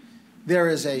Thanksgiving. There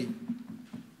is a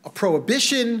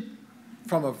prohibition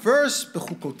from a verse,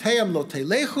 B'chukoteim lo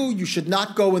telechu, you should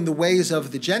not go in the ways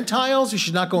of the Gentiles, you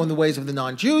should not go in the ways of the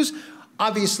non-Jews,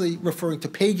 obviously referring to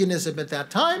paganism at that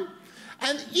time.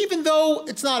 And even though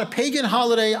it's not a pagan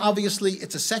holiday, obviously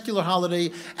it's a secular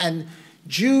holiday, and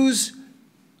Jews,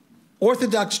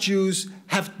 Orthodox Jews,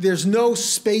 there's no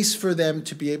space for them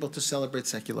to be able to celebrate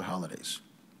secular holidays.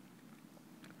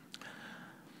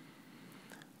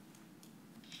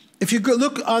 If you go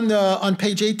look on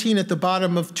page 18 at the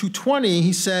bottom of 220,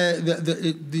 he said,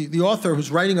 the author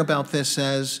who's writing about this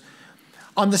says,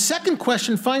 on the second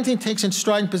question, Feinstein takes a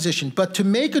strident position, but to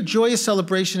make a joyous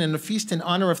celebration and a feast in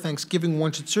honor of Thanksgiving,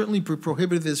 one should certainly be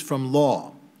prohibited this from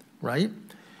law, right?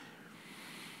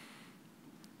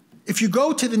 If you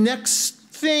go to the next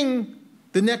thing,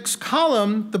 the next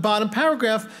column, the bottom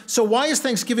paragraph, so why is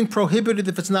Thanksgiving prohibited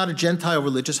if it's not a Gentile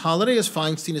religious holiday, as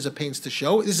Feinstein is at pains to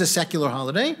show? It is a secular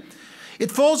holiday. It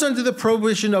falls under the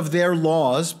prohibition of their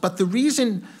laws, but the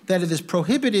reason that it is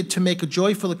prohibited to make a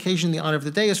joyful occasion in the honor of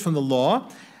the day is from the law,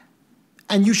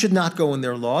 and you should not go in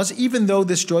their laws, even though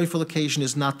this joyful occasion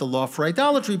is not the law for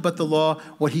idolatry, but the law,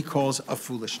 what he calls, of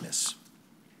foolishness.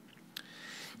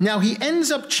 Now, he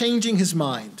ends up changing his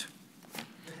mind.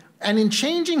 And in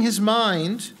changing his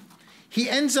mind, he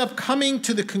ends up coming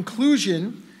to the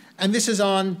conclusion, and this is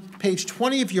on page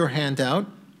 20 of your handout,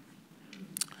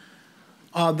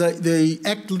 the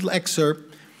little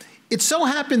excerpt. It so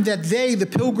happened that they, the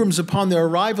pilgrims upon their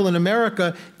arrival in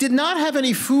America, did not have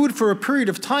any food for a period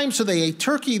of time, so they ate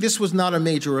turkey. This was not a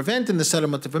major event in the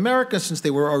settlement of America, since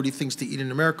there were already things to eat in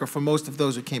America for most of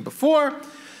those who came before.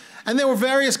 And there were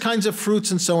various kinds of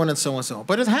fruits and so on and so on and so on.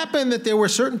 But it happened that there were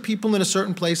certain people in a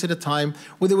certain place at a time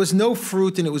where there was no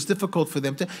fruit and it was difficult for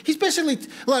them to... He's basically,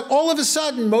 like, all of a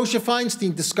sudden, Moshe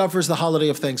Feinstein discovers the holiday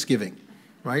of Thanksgiving,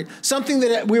 right? Something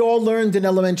that we all learned in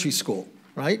elementary school,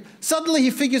 right? Suddenly he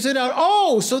figures it out.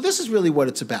 Oh, so this is really what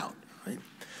it's about, right?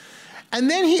 And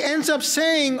then he ends up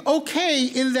saying, okay,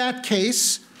 in that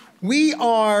case, we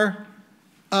are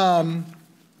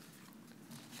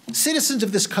citizens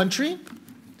of this country.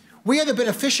 We are the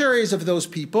beneficiaries of those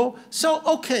people, so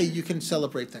okay, you can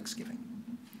celebrate Thanksgiving.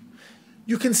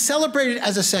 You can celebrate it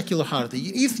as a secular holiday.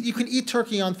 You can eat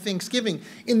turkey on Thanksgiving.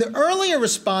 In the earlier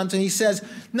response, and he says,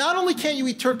 not only can't you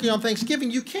eat turkey on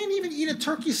Thanksgiving, you can't even eat a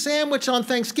turkey sandwich on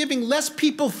Thanksgiving, lest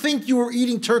people think you are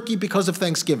eating turkey because of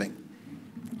Thanksgiving,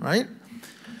 right?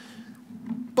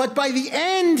 But by the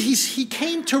end, he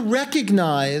came to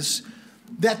recognize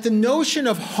that the notion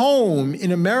of home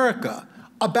in America,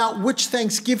 about which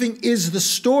Thanksgiving is the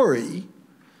story,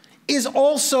 is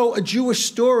also a Jewish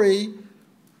story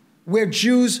where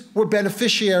Jews were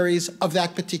beneficiaries of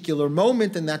that particular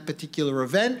moment and that particular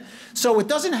event. So it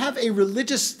doesn't have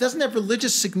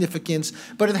religious significance,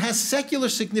 but it has secular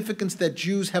significance that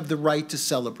Jews have the right to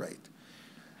celebrate.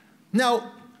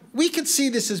 Now, we could see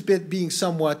this as being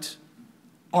somewhat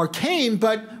arcane,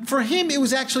 but for him it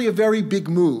was actually a very big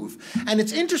move. And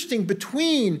it's interesting,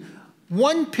 between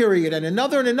one period and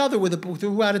another,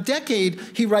 throughout a decade,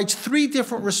 he writes 3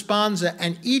 different responsa,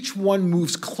 and each one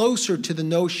moves closer to the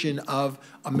notion of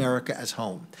America as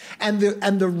home. And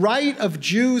the right of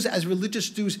Jews as religious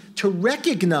Jews to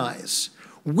recognize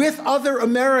with other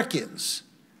Americans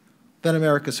that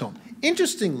America's home.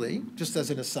 Interestingly, just as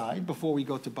an aside, before we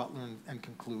go to Butler and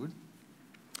conclude,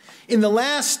 in the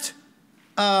last,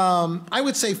 I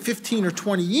would say 15 or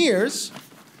 20 years,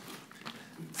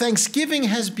 Thanksgiving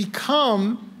has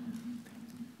become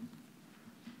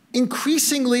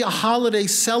increasingly a holiday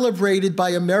celebrated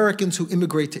by Americans who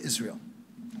immigrate to Israel.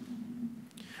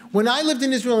 When I lived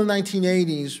in Israel in the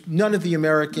 1980s, none of the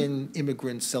American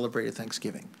immigrants celebrated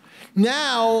Thanksgiving.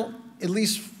 Now, at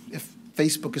least if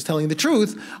Facebook is telling the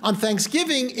truth, on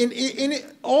Thanksgiving,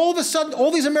 all of a sudden, all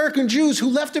these American Jews who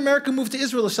left America and moved to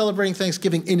Israel are celebrating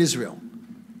Thanksgiving in Israel,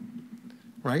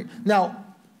 right? Now,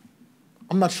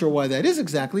 I'm not sure why that is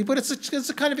exactly, but it's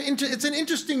an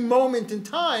interesting moment in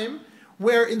time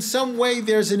where in some way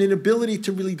there's an inability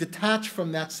to really detach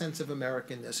from that sense of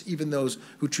Americanness, even those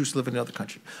who choose to live in another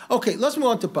country. Okay, let's move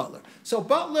on to Butler. So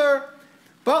Butler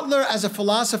as a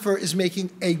philosopher is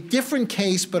making a different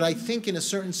case, but I think in a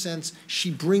certain sense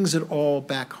she brings it all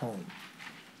back home.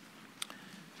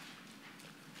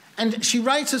 And she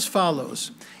writes as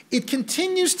follows: it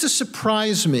continues to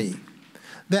surprise me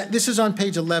that, this is on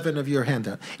page 11 of your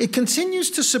handout, it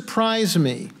continues to surprise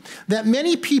me that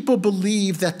many people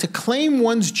believe that to claim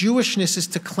one's Jewishness is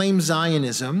to claim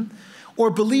Zionism, or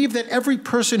believe that every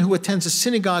person who attends a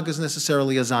synagogue is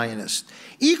necessarily a Zionist.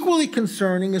 Equally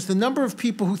concerning is the number of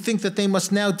people who think that they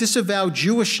must now disavow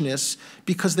Jewishness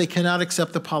because they cannot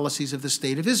accept the policies of the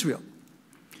State of Israel.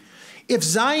 If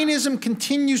Zionism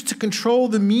continues to control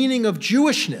the meaning of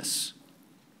Jewishness,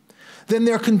 then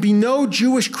there can be no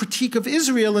Jewish critique of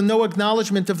Israel and no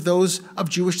acknowledgement of those of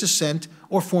Jewish descent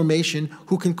or formation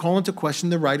who can call into question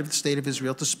the right of the state of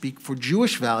Israel to speak for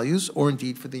Jewish values or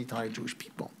indeed for the entire Jewish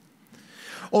people.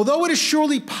 Although it is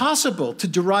surely possible to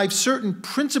derive certain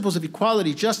principles of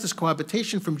equality, justice,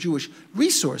 cohabitation from Jewish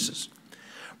resources,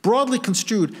 broadly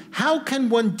construed, how can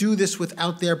one do this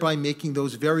without thereby making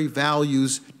those very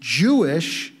values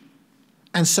Jewish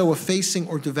and so effacing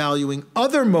or devaluing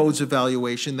other modes of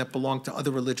valuation that belong to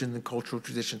other religions and cultural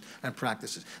traditions and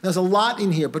practices? There's a lot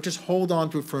in here, but just hold on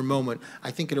to it for a moment.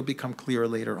 I think it'll become clearer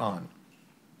later on.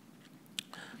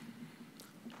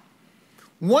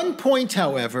 One point,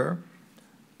 however,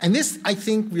 and this, I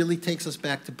think, really takes us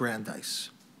back to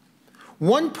Brandeis.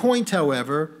 One point,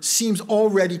 however, seems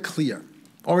already clear.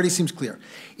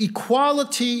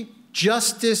 Equality,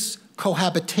 justice,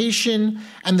 cohabitation,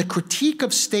 and the critique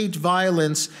of state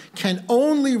violence can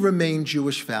only remain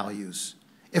Jewish values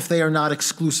if they are not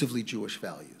exclusively Jewish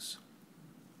values.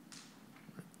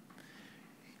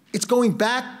 It's going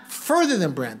back further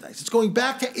than Brandeis. It's going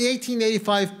back to the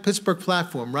 1885 Pittsburgh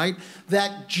Platform, right?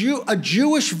 That a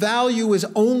Jewish value is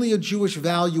only a Jewish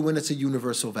value when it's a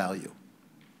universal value.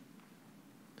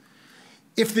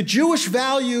 If the Jewish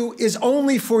value is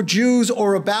only for Jews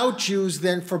or about Jews,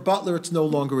 then for Butler it's no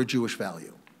longer a Jewish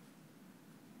value.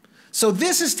 So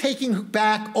this is taking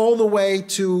back all the way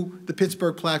to the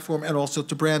Pittsburgh Platform and also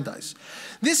to Brandeis.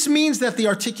 This means that the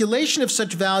articulation of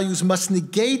such values must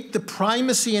negate the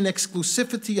primacy and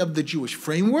exclusivity of the Jewish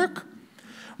framework,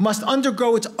 must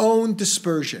undergo its own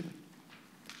dispersion.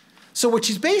 So what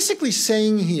she's basically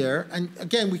saying here, and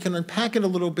again, we can unpack it a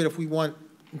little bit if we want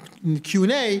in the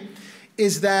Q&A,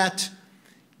 is that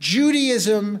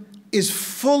Judaism is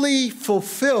fully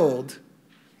fulfilled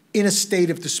in a state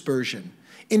of dispersion,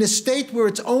 in a state where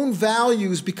its own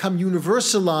values become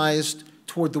universalized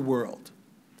toward the world.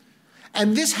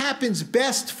 And this happens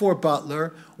best for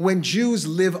Butler when Jews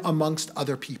live amongst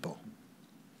other people.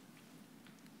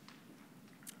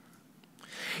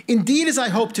 Indeed, as I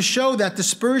hope to show, that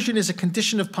dispersion is a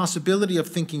condition of possibility of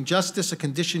thinking justice, a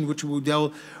condition which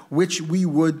we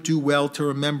would do well to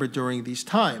remember during these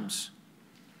times.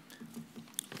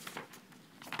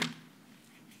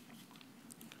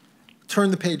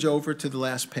 Turn the page over to the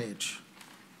last page.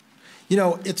 You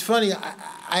know, it's funny,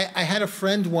 I had a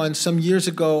friend once, some years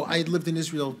ago, I had lived in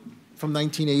Israel from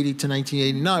 1980 to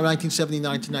 1989,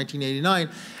 1979 to 1989,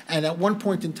 and at one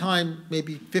point in time,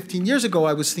 maybe 15 years ago,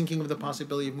 I was thinking of the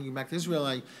possibility of moving back to Israel.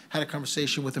 I had a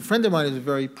conversation with a friend of mine who's a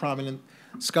very prominent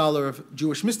scholar of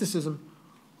Jewish mysticism,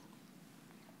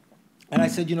 and I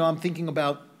said, you know, I'm thinking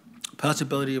about the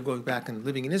possibility of going back and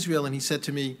living in Israel, and he said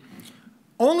to me,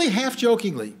 only half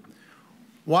jokingly,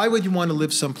 why would you want to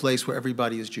live someplace where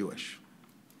everybody is Jewish?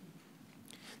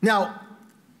 Now,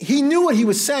 he knew what he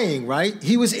was saying, right?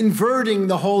 He was inverting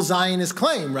the whole Zionist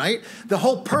claim, right? The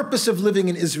whole purpose of living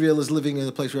in Israel is living in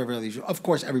a place where everybody's Jewish. Of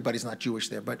course, everybody's not Jewish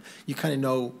there, but you kind of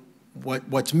know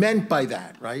what's meant by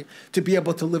that, right? To be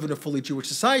able to live in a fully Jewish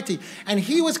society. And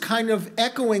he was kind of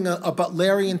echoing a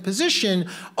Butlerian position.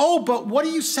 Oh, but what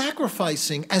are you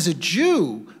sacrificing as a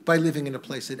Jew by living in a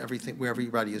place where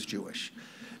everybody is Jewish?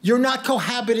 You're not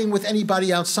cohabiting with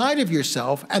anybody outside of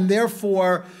yourself, and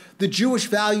therefore the Jewish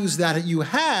values that you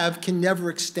have can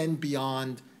never extend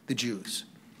beyond the Jews,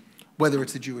 whether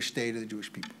it's the Jewish state or the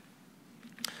Jewish people.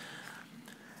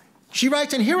 She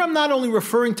writes, and here I'm not only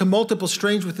referring to multiple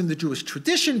strains within the Jewish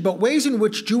tradition, but ways in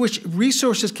which Jewish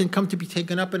resources can come to be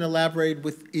taken up and elaborated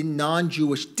within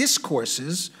non-Jewish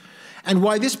discourses, and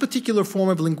why this particular form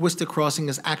of linguistic crossing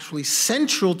is actually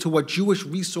central to what Jewish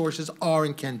resources are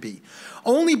and can be.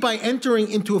 Only by entering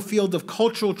into a field of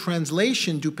cultural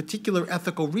translation do particular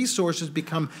ethical resources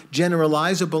become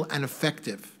generalizable and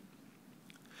effective.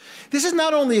 This is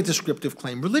not only a descriptive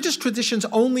claim. Religious traditions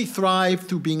only thrive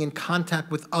through being in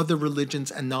contact with other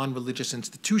religions and non-religious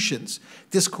institutions,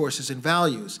 discourses, and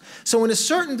values. So in a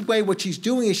certain way, what she's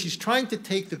doing is she's trying to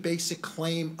take the basic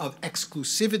claim of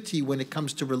exclusivity when it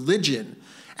comes to religion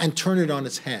and turn it on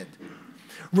its head.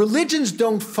 Religions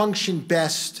don't function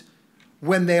best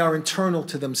when they are internal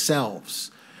to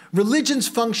themselves. Religions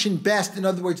function best, in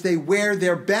other words, they wear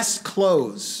their best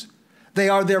clothes. They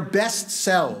are their best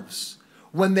selves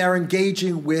when they're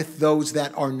engaging with those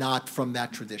that are not from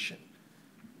that tradition.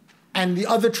 And the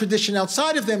other tradition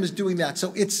outside of them is doing that.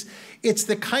 So it's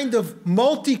the kind of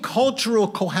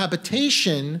multicultural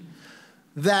cohabitation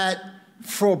that,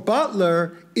 for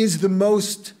Butler,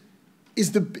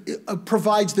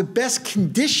 provides the best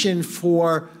condition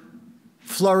for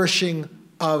flourishing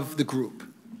of the group.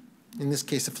 In this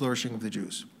case, the flourishing of the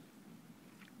Jews.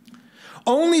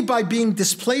 Only by being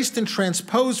displaced and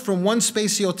transposed from one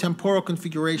spatio-temporal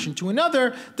configuration to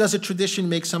another does a tradition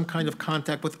make some kind of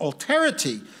contact with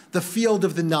alterity, the field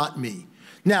of the not me.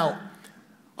 Now,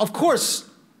 of course,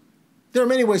 there are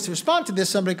many ways to respond to this.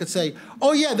 Somebody could say,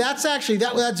 oh yeah, that's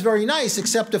very nice,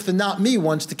 except if the not me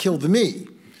wants to kill the me,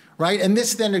 right? And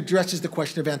this then addresses the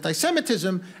question of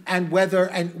anti-Semitism and whether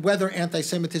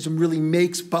anti-Semitism really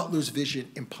makes Butler's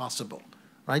vision impossible,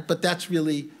 right? But that's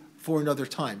really for another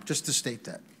time, just to state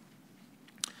that.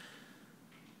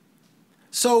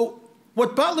 So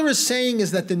what Butler is saying is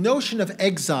that the notion of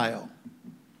exile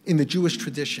in the Jewish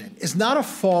tradition is not a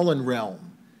fallen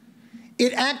realm.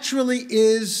 It actually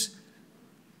is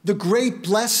the great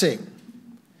blessing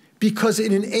because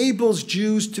it enables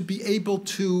Jews to be able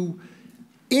to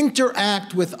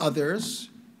interact with others.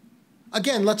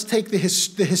 Again, let's take the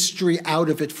history out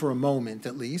of it for a moment,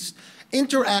 at least.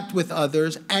 Interact with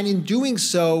others, and in doing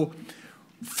so,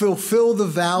 fulfill the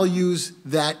values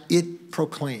that it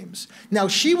proclaims. Now,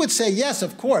 she would say, yes,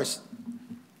 of course,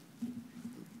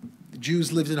 the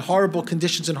Jews lived in horrible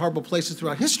conditions and horrible places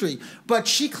throughout history, but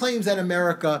she claims that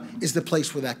America is the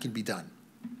place where that can be done.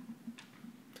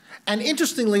 And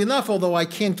interestingly enough, although I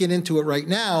can't get into it right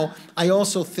now, I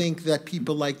also think that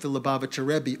people like the Lubavitcher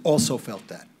Rebbe also felt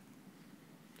that.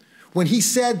 When he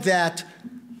said that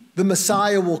the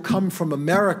Messiah will come from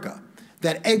America,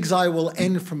 that exile will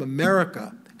end from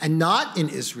America and not in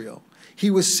Israel, he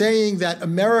was saying that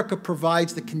America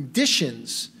provides the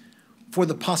conditions for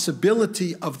the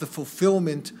possibility of the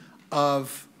fulfillment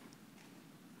of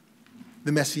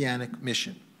the Messianic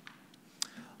mission.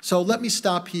 So let me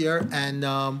stop here, and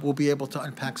we'll be able to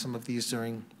unpack some of these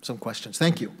during some questions.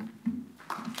 Thank you.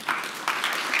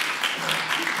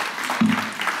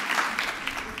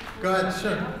 Go ahead,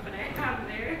 sure.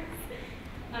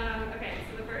 Okay,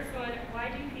 so the first one, why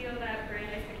do you feel that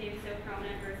Brandeis became so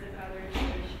prominent versus other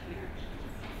Jewish Americans?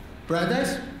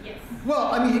 Brandeis? Yes.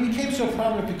 Well, I mean, he became so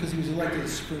prominent because he was elected to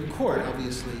the Supreme Court,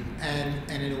 obviously,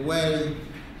 and in a way,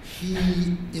 he,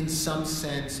 in some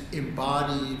sense,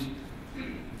 embodied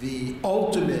the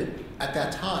ultimate, at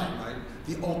that time, right,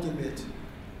 the ultimate,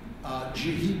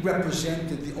 he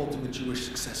represented the ultimate Jewish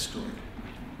success story,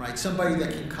 right? Somebody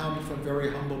that can come from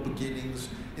very humble beginnings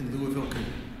in Louisville,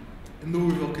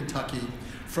 Kentucky,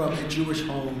 from a Jewish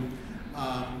home,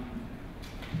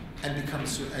 and become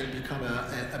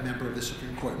a member of the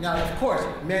Supreme Court. Now, of course,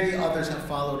 many others have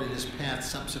followed in his path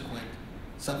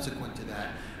subsequent to that.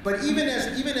 But even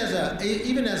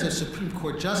as a Supreme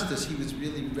Court justice, he was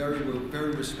really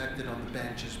very respected on the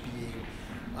bench as being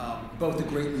both a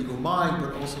great legal mind,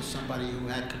 but also somebody who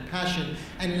had compassion.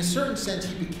 And in a certain sense,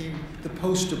 he became the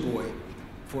poster boy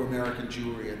for American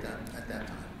Jewry at that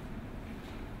time.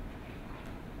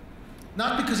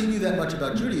 Not because he knew that much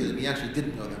about Judaism. He actually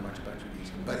didn't know that much about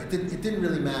Judaism. But it didn't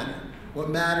really matter. What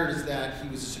mattered is that he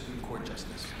was a Supreme Court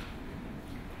justice,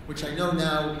 which I know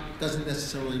now doesn't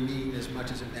necessarily mean as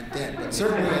much as it meant then, but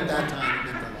certainly at that time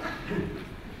it meant a lot.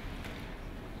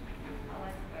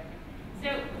 So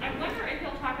I wonder if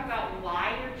you'll talk about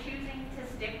why you're choosing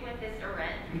to stick with this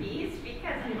Arendt piece,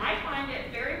 because I find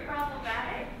it very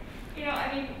problematic. You know,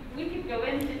 I mean, we could go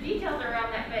into details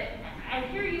around that, but I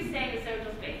hear you saying the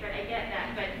social space, right? I get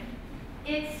that, but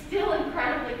it's still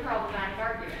incredibly problematic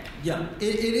argument. Yeah, it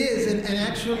is, and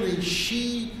actually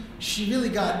she really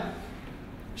got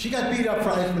beat up for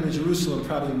Eichmann in Jerusalem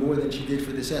probably more than she did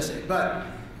for this essay, but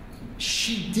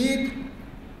she did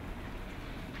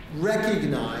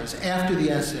recognize after the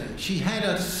essay, she had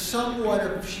a somewhat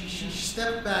of, she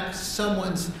stepped back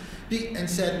and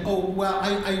said, oh, well,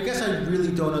 I guess I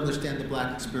really don't understand the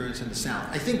black experience in the South.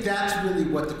 I think that's really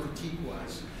what the critique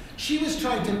was. She was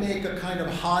trying to make a kind of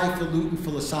highfalutin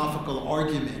philosophical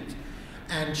argument,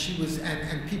 and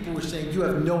and people were saying, you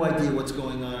have no idea what's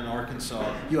going on in Arkansas.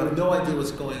 You have no idea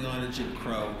what's going on in Jim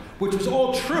Crow, which was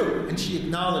all true, and she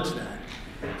acknowledged that.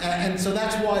 And so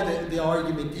that's why the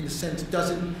argument, in a sense,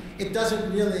 doesn't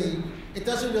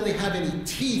really have any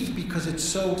teeth because it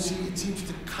seems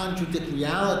to contradict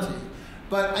reality.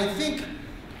 But I think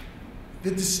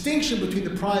the distinction between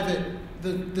the private,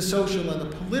 the social, and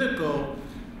the political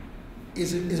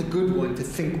is a good one to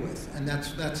think with, and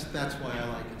that's why I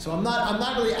like it. So I'm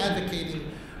not really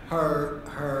advocating her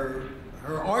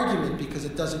argument because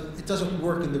it doesn't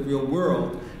work in the real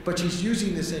world, but she's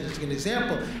using this as an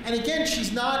example. And again,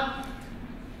 she's not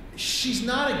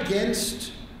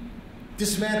against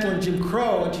dismantling Jim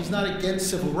Crow, and she's not against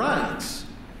civil rights.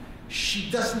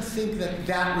 She doesn't think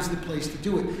that was the place to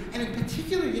do it. And in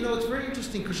particular, you know, it's very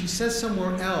interesting because she says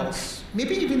somewhere else,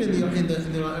 maybe even in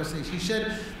the essay, she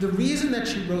said the reason that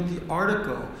she wrote the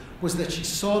article was that she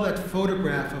saw that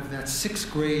photograph of that 6th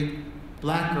grade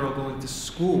black girl going to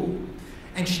school.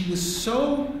 And she was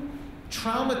so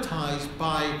traumatized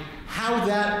by how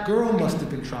that girl must have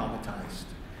been traumatized.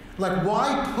 Like,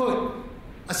 why put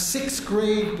a 6th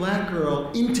grade black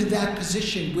girl into that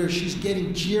position where she's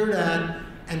getting jeered at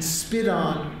and spit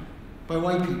on by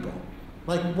white people?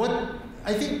 Like, what?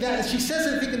 I think that, she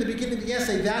says, I think in the beginning of the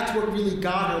essay, that's what really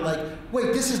got her, like,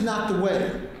 wait, this is not the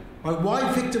way. Right?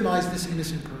 Why victimize this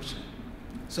innocent person?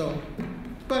 So,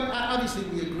 but obviously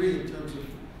we agree in terms of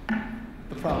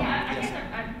the problem. Yeah, I guess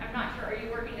I'm not sure. Are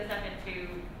you working this up into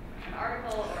an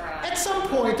article or a... At some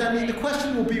point, I mean, the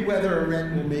question will be whether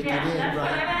Arendt will make it in, that's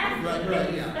right? What I'm asking.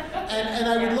 Right, yeah. And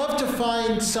I would love to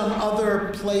find some other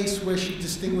place where she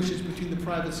distinguishes between the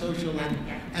private social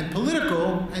and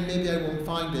political, and maybe I won't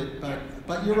find it,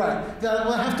 but you're right. There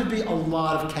will have to be a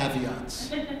lot of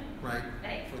caveats, right,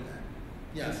 for that.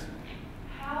 Yes?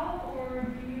 How or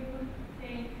do you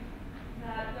think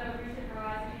that the recent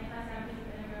rise in anti-Semitism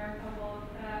in America will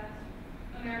affect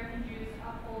American Jews to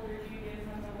uphold their Judaism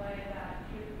the way that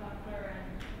Judith Butler and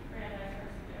Brandeis are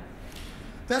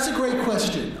suggesting? That's a great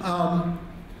question.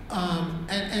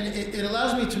 And it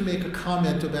allows me to make a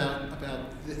comment about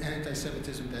the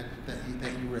anti-Semitism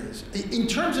that you raised. In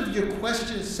terms of your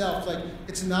question itself, like,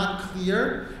 it's not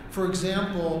clear. For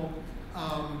example,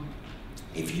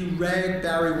 if you read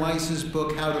Barry Weiss's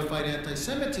book, How to Fight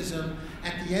Anti-Semitism,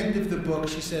 at the end of the book,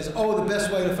 she says, oh, the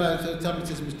best way to fight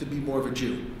anti-Semitism is to be more of a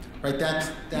Jew. Right? That's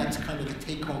kind of the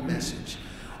take-home message.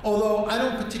 Although I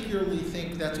don't particularly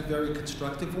think that's a very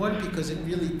constructive one, because it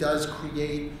really does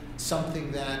create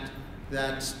something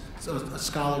that's a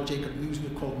scholar, Jacob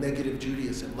Neusner, called negative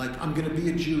Judaism. Like, I'm going to be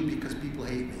a Jew because people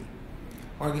hate me.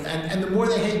 And the more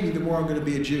they hate me, the more I'm going to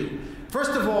be a Jew.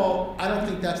 First of all, I don't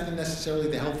think that's necessarily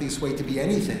the healthiest way to be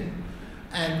anything.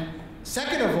 And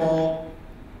second of all,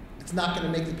 it's not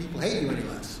going to make the people hate you any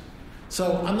less.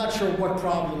 So I'm not sure what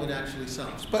problem it actually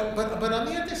solves. But on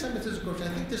the anti-Semitism question,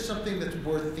 I think there's something that's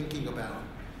worth thinking about,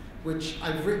 which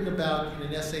I've written about in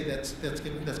an essay that's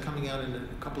coming out in a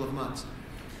couple of months.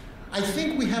 I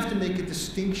think we have to make a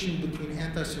distinction between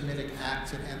anti-Semitic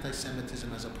acts and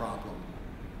anti-Semitism as a problem.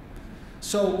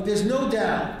 So there's no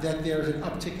doubt that there's an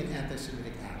uptick in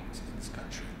anti-Semitic acts in this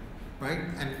country, right?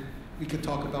 And we could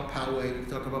talk about Poway, we could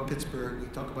talk about Pittsburgh, we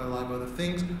could talk about a lot of other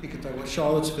things. We could talk about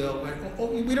Charlottesville, right?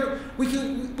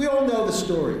 We all know the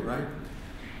story, right?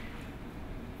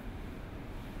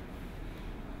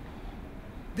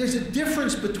 There's a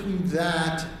difference between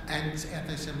that and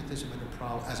anti-Semitism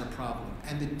as a problem.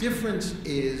 And the difference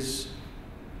is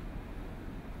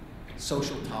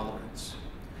social tolerance.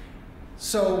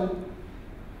 So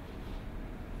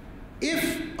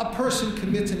if a person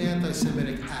commits an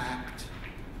anti-Semitic act,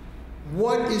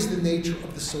 what is the nature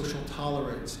of the social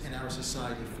tolerance in our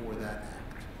society for that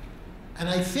act? And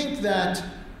I think that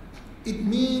it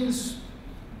means,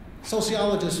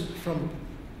 sociologists from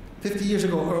 50 years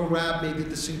ago, Earl Rabb made the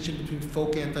distinction between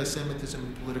folk anti-Semitism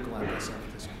and political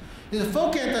anti-Semitism. In the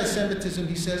folk anti-Semitism,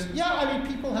 he says, yeah, I mean,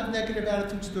 people have negative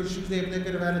attitudes towards Jews, they have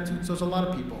negative attitudes towards a lot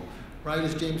of people, right?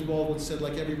 As James Baldwin said,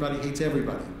 like, everybody hates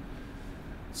everybody.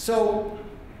 So,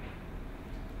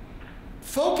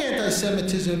 folk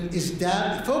anti-Semitism is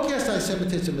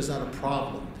not a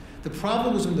problem. The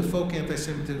problem is when the folk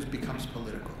anti-Semitism becomes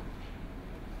political,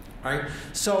 right?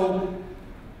 So,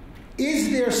 is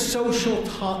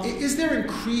there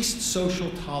increased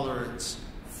social tolerance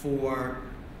for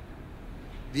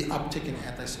the uptick in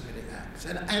anti-Semitic acts?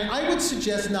 And I would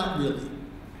suggest not really.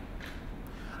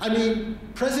 I mean,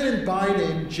 President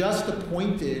Biden just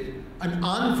appointed an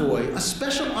envoy, a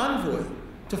special envoy,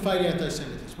 to fight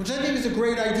anti-Semitism, which I think is a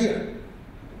great idea.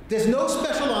 There's no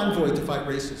special envoy to fight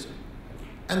racism,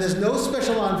 and there's no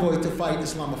special envoy to fight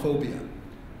Islamophobia.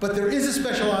 But there is a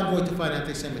special envoy to fight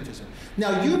anti-Semitism.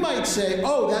 Now, you might say,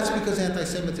 oh, that's because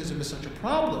anti-Semitism is such a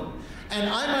problem. And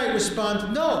I might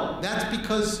respond, no, that's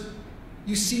because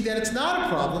you see that it's not a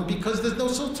problem because there's no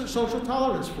social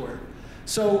tolerance for it.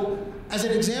 So, as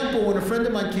an example, when a friend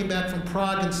of mine came back from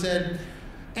Prague and said,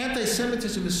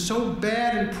 anti-Semitism is so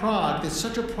bad in Prague, there's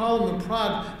such a problem in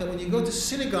Prague that when you go to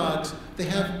synagogues, they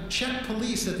have Czech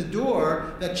police at the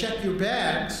door that check your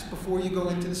bags before you go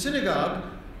into the synagogue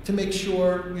to make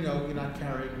sure, you know, you're not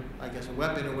carrying, I guess, a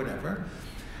weapon or whatever.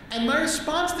 And my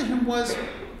response to him was,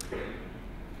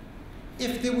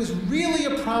 if there was really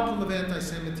a problem of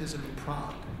anti-Semitism in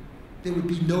Prague, there would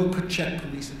be no Czech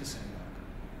police in the synagogue.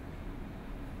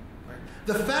 Right?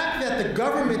 The fact that the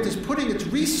government is putting its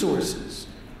resources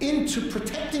into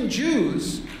protecting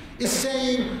Jews is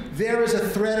saying there is a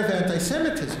threat of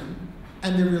anti-Semitism,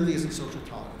 and there really isn't social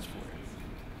tolerance for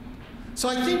it. So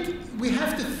I think we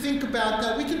have to think about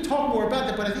that. We can talk more about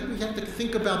that, but I think we have to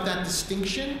think about that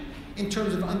distinction in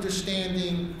terms of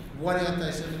understanding what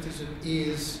anti-Semitism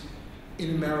is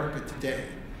in America today.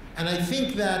 And I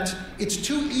think that it's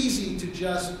too easy to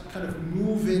just kind of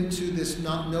move into this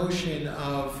notion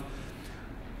of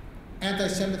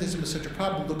anti-Semitism is such a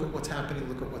problem, look at what's happening,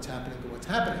 look at what's happening, look at what's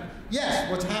happening. Yes,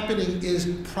 what's happening is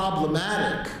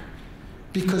problematic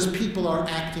because people are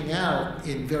acting out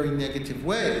in very negative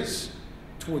ways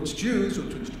towards Jews or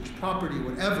towards Jewish property,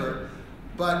 whatever.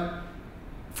 But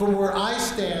from where I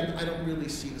stand, I don't really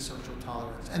see the social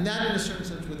tolerance. And that, in a certain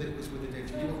sense, was with the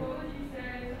danger. So what would you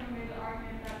say to somebody the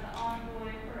argument that the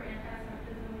envoy for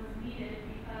anti-Semitism was needed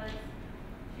because,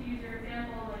 to use your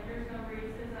example, like there's no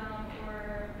racism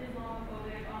or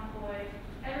Islamophobic envoy,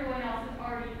 everyone else is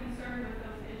already concerned with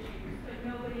those issues, but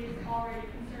nobody is already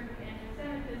concerned with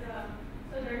anti-Semitism,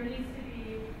 so there needs to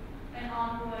be an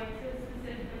envoy to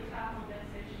specifically tackle this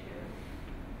issue?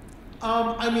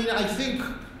 I mean, I think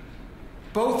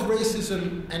both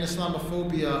racism and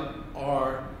Islamophobia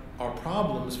are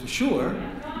problems for sure,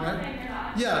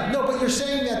 right? Yeah, no, but you're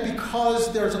saying that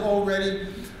because there's already,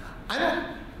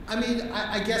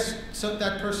 I guess so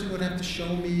that person would have to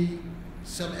show me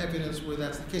some evidence where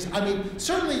that's the case. I mean,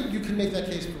 certainly you can make that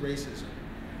case for racism.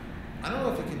 I don't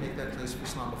know if you can make that case for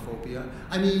Islamophobia.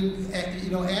 I mean,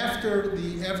 after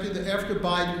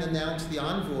Biden announced the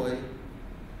envoy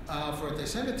for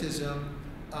anti-Semitism,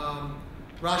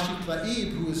 Rashid Tlaib,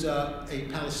 who is a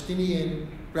Palestinian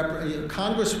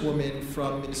congresswoman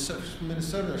from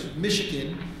Minnesota,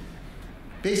 Michigan,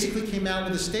 basically came out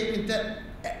with a statement that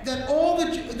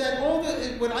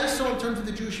what I saw in terms of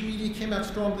the Jewish media came out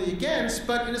strongly against,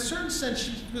 but in a certain sense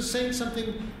she was saying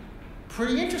something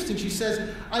pretty interesting. She says,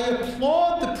 I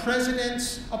applaud the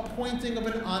president's appointing of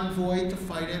an envoy to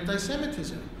fight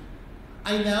anti-Semitism.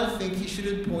 I now think he should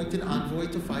appoint an envoy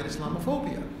to fight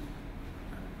Islamophobia.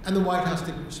 And the White House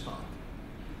didn't respond.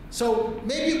 So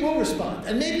maybe it will respond,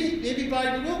 and maybe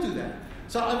Biden will do that.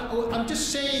 So I'm just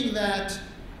saying that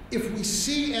if we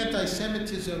see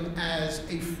anti-Semitism as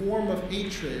a form of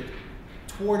hatred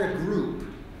toward a group,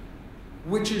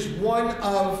 which is one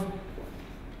of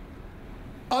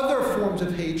other forms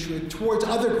of hatred towards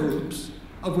other groups,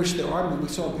 of which there are, we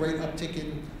saw a great uptick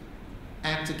in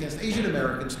acts against Asian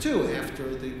Americans too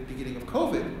after the beginning of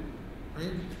COVID,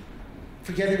 right?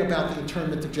 Forgetting about the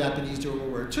internment of Japanese during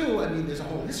World War II, I mean, there's a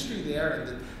whole history there,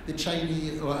 and the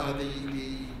Chinese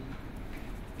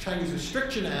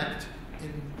Restriction Act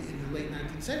in the late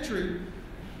 19th century.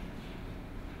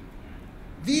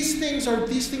 These things are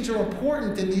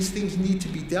important, and these things need to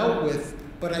be dealt with.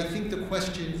 But I think the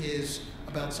question is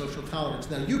about social tolerance.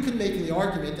 Now, you can make the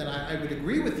argument, and I would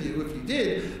agree with you if you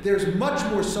did. There's much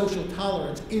more social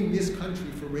tolerance in this country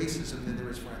for racism than there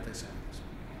is for anti-Semitism.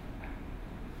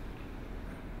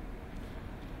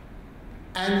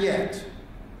 And yet,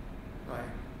 right,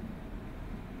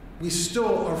 we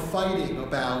still are fighting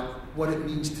about what it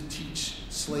means to teach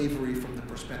slavery from the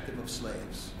perspective of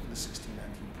slaves in the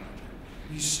 1619 Project.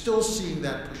 You're still seeing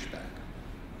that pushback.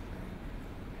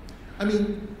 I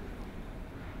mean,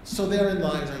 so therein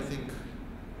lies, I think,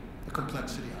 the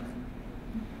complexity on it.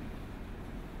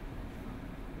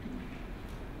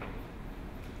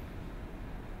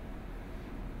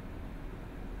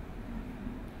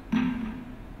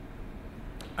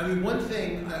 I mean, one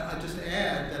thing I just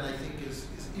add that I think is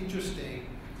interesting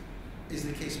is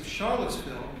the case of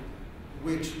Charlottesville,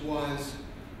 which was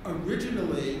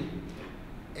originally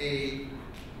a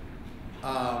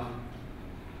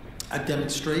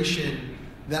demonstration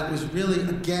that was really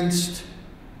against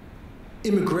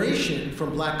immigration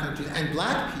from black countries and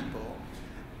black people.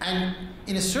 And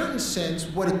in a certain sense,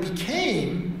 what it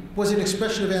became was an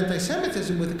expression of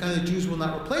anti-Semitism with the kind of Jews will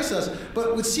not replace us, but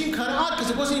it would seem kind of odd because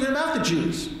it wasn't even about the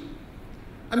Jews.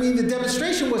 I mean, the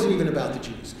demonstration wasn't even about the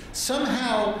Jews.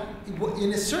 Somehow,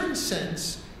 in a certain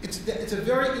sense, it's a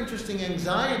very interesting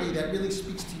anxiety that really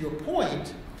speaks to your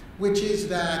point, which is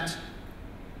that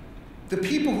the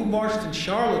people who marched in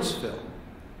Charlottesville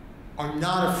are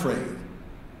not afraid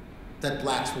that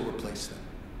blacks will replace them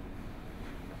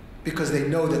because they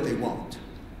know that they won't,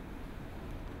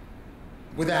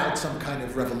 without some kind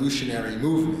of revolutionary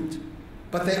movement.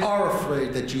 But they are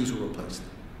afraid that Jews will replace them.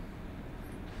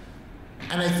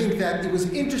 And I think that it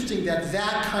was interesting that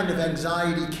that kind of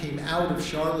anxiety came out of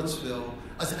Charlottesville,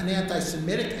 as an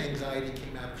anti-Semitic anxiety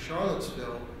came out of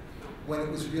Charlottesville, when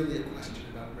it was really a question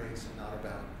about race and not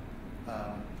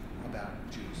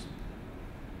about Jews.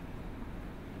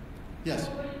 Yes?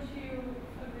 So wouldn't you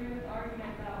agree with the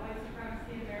argument that white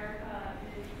supremacy in America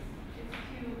is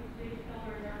two big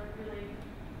pillars are really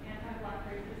anti-black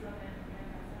racism and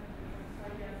anti-Semitism? So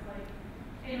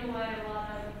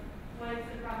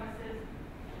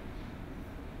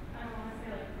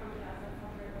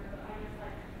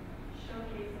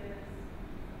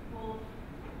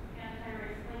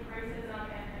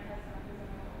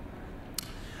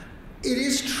It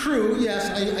is true, yes,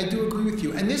 I do agree with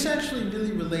you. And this actually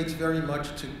really relates very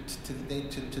much to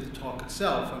the talk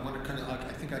itself. I want to kind of,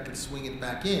 I think I can swing it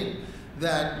back in,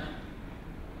 that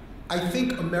I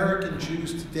think American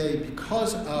Jews today,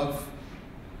 because of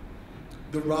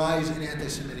the rise in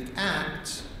anti-Semitic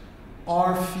acts,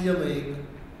 are feeling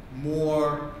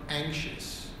more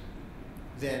anxious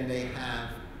than they have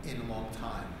in a long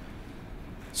time.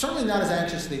 Certainly not as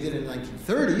anxious as they did in the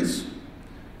 1930s,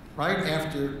 right?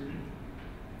 After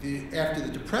the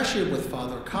Depression, with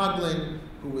Father Coughlin,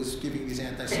 who was giving these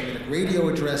anti-Semitic radio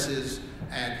addresses,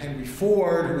 and Henry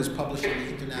Ford, who was publishing the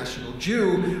International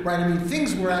Jew, right? I mean,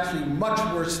 things were actually much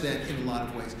worse then in a lot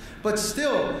of ways. But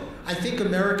still, I think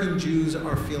American Jews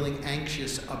are feeling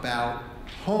anxious about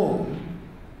home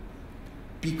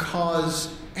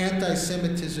because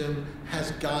anti-Semitism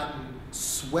has gotten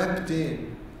swept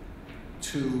in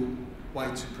to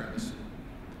white supremacy.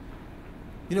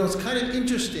 You know, it's kind of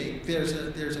interesting. There's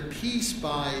a piece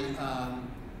by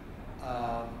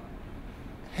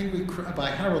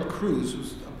Harold Cruz,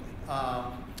 who's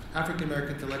an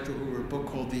African-American intellectual who wrote a book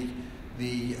called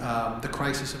The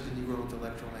Crisis of the Negro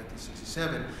Intellectual in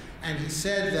 1967. And he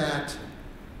said that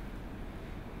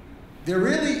there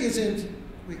really isn't,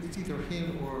 it's either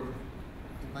him or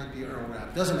it might be Earl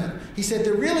Rapp, doesn't matter. He said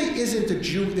there really isn't a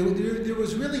there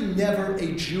was really never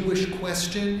a Jewish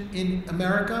question in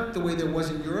America the way there was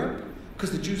in Europe,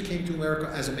 because the Jews came to America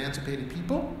as emancipated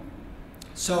people.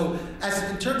 So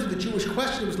in terms of the Jewish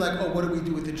question, it was like, oh, what do we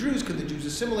do with the Jews? Can the Jews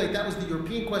assimilate? That was the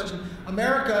European question.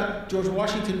 America, George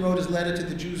Washington wrote his letter to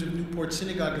the Jews of Newport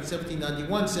Synagogue in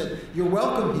 1791, said, you're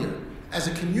welcome here as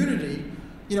a community,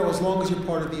 you know, as long as you're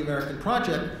part of the American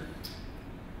project.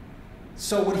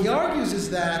 So what he argues is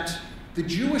that the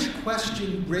Jewish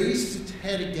question raised its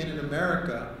head again in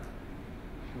America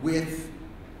with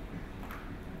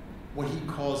what he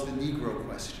calls the Negro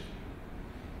question.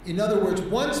 In other words,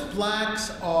 once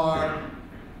blacks are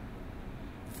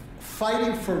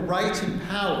fighting for rights and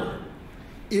power,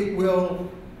 it will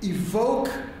evoke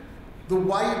the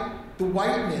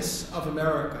whiteness of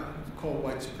America, called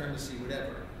white supremacy,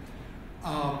 whatever,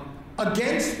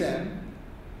 against them,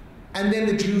 and then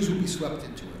the Jews will be swept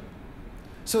into it.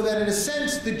 So that in a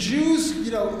sense, the Jews,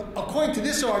 you know, according to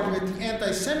this argument, the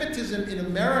anti-Semitism in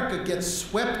America gets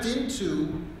swept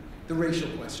into the racial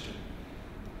question.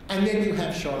 And then you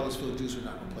have Charlottesville, Jews will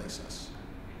not replace us.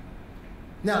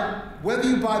 Now, whether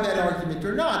you buy that argument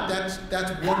or not,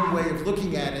 that's one way of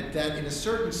looking at it, that in a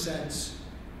certain sense,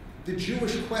 the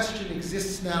Jewish question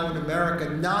exists now in America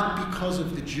not because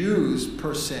of the Jews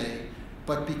per se,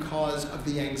 but because of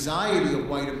the anxiety of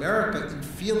white America in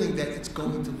feeling that it's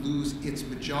going to lose its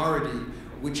majority,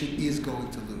 which it is going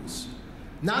to lose.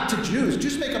 Not to Jews.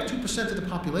 Jews make up 2% of the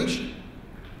population,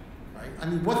 right? I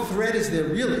mean, what threat is there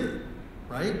really,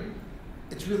 right?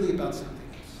 It's really about something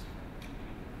else.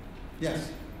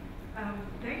 Yes?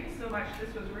 Thank you so much.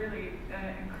 This was really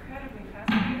incredibly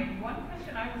fascinating. One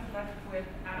question I was left with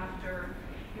after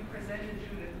you presented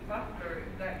Judith Butler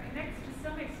that connects to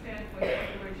some extent with what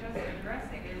you were just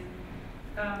addressing is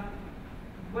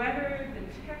whether the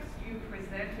text you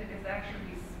presented is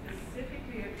actually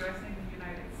specifically addressing the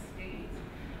United States,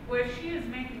 where she is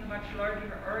making a much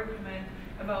larger argument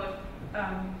about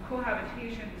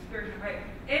cohabitation, spiritual right,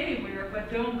 anywhere,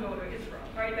 but don't go to Israel,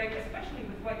 right? Like, especially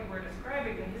with what you were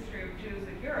describing, the history of Jews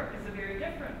in Europe is a very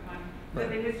different one than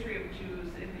the history of Jews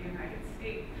in the United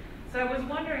States. So I was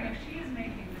wondering if she is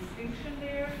making a distinction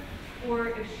there, or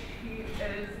if she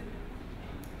is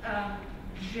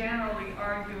generally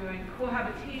arguing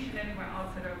cohabitation anywhere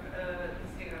outside of the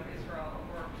state of Israel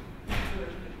or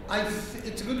Jewish people.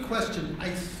 It's a good question. I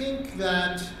think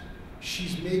that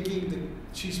she's making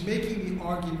the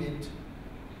argument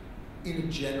in a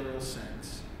general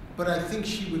sense, but I think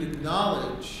she would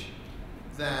acknowledge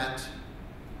that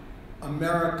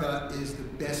America is the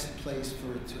best place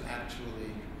for it to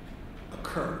actually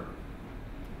occur.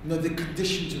 You know, the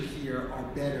conditions here are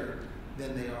better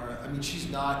than they are. I mean, she's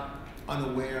not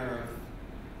unaware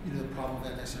of, you know, the problem of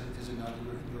anti-Semitism in other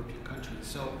European countries.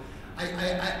 So, I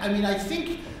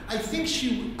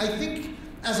think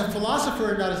as a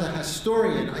philosopher, not as a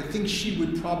historian, I think she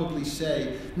would probably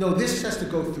say, no, this has to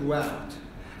go throughout,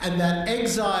 and that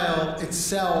exile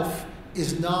itself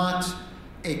is not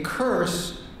a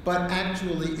curse, but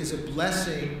actually is a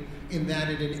blessing in that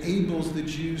it enables the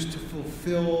Jews to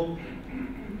fulfill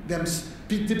them,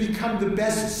 to become the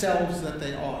best selves that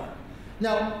they are.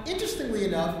 Now, interestingly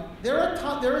enough, there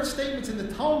are statements in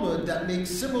the Talmud that make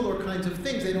similar kinds of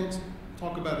things. They don't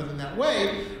talk about it in that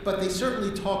way, but they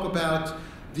certainly talk about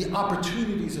the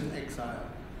opportunities of exile.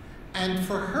 And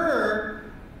for her,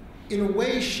 in a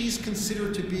way, she's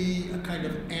considered to be a kind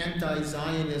of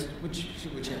anti-Zionist, which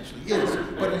actually is,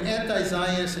 but an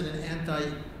anti-Zionist and an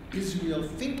anti-Israel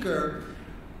thinker.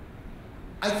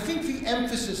 I think the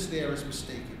emphasis there is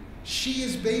mistaken. She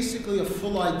is basically a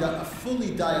fully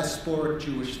diasporic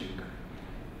Jewish thinker,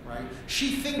 right?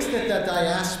 She thinks that that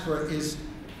diaspora is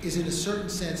in a certain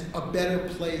sense a better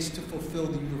place to fulfill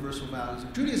the universal values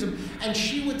of Judaism. And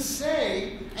she would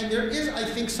say, and there is, I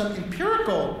think, some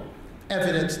empirical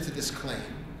evidence to this claim,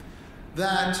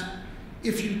 that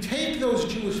if you take those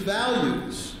Jewish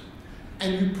values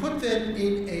and you put them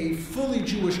in a fully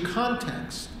Jewish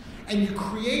context, and you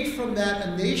create from that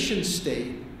a nation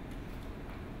state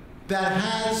that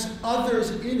has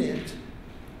others in it,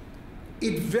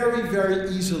 it very, very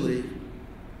easily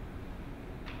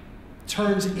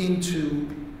turns into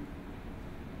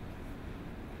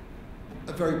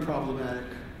a very problematic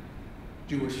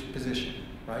Jewish position,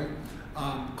 right?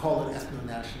 Call it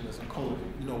ethno-nationalism, call it,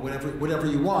 whatever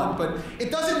you want, but it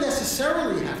doesn't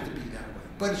necessarily have to be that way.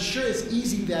 But it sure is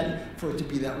easy for it to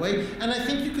be that way. And I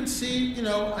think you can see,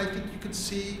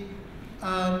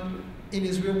 in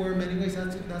Israel where in many ways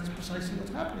that's precisely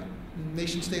what's happening.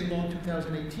 Nation state law in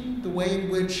 2018, the way in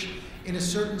which, in a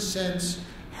certain sense,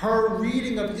 her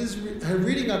reading of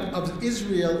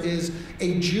Israel is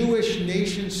a Jewish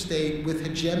nation state with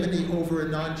hegemony over a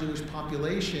non-Jewish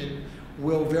population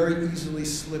will very easily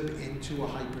slip into a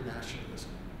hyper-nationalism.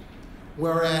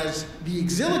 Whereas the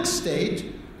exilic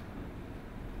state,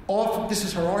 this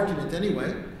is her argument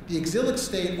anyway, the exilic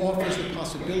state offers the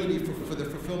possibility for the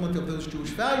fulfillment of those Jewish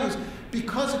values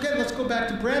because, again, let's go back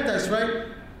to Brandeis, right?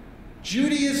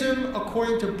 Judaism,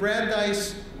 according to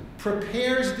Brandeis,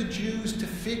 prepares the Jews to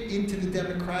fit into the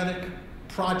democratic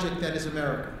project that is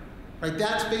America. Right?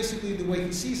 That's basically the way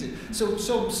he sees it. So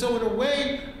in a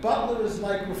way, Butler is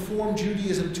like Reform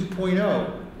Judaism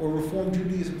 2.0 or Reform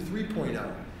Judaism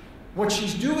 3.0. What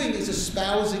she's doing is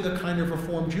espousing a kind of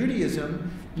Reform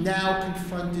Judaism now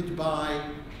confronted by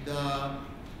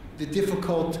the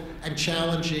difficult and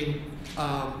challenging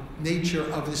nature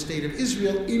of the state of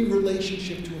Israel in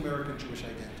relationship to American Jewish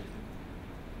identity.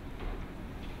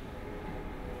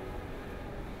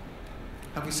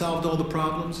 Have we solved all the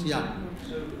problems? Yeah.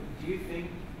 So, do you think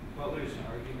Butler's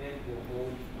argument will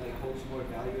hold more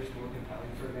value, is more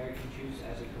compelling for American Jews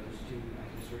as opposed to, I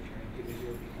guess, returning to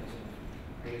Israel because of,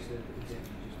 I guess, the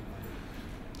example you just provided?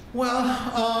 Well,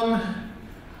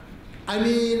 I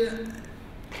mean,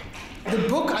 the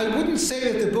book, I wouldn't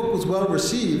say that the book was well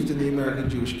received in the American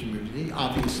Jewish community,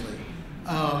 obviously.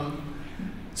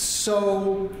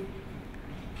 So,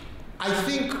 I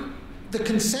think the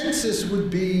consensus would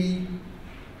be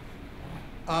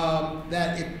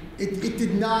that it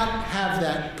did not have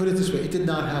that, put it this way, it did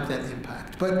not have that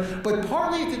impact. But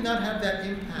partly it did not have that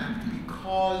impact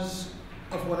because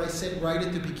of what I said right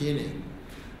at the beginning,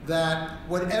 that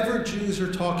whatever Jews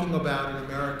are talking about in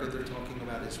America, they're talking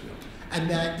about Israel. And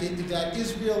that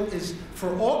Israel is,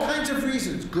 for all kinds of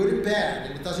reasons, good and bad,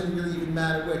 and it doesn't really even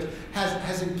matter which,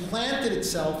 has implanted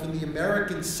itself in the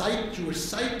American Jewish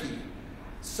psyche,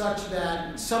 such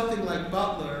that something like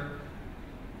Butler,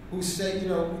 who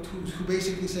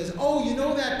basically says, oh,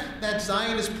 that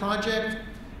Zionist project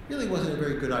really wasn't a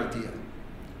very good idea,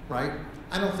 right?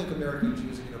 I don't think American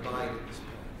Jews are going to buy it at this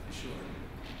point, for sure.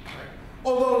 Right?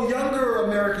 Although younger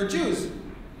American Jews,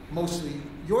 mostly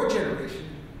your generation,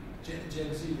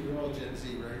 Gen Z, you're all Gen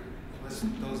Z, right? Unless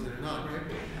those that are not, right?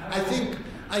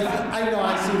 I know,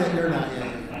 I see that you're not yet.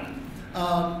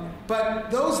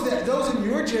 But those in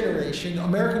your generation,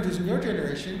 American Jews in your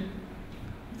generation,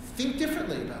 think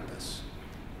differently about this,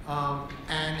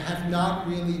 and have not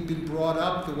really been brought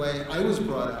up the way I was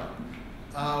brought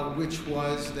up, which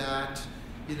was that,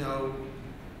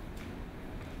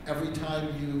 every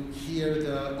time you hear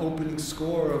the opening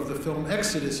score of the film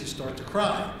Exodus, you start to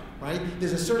cry, right?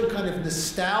 There's a certain kind of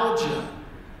nostalgia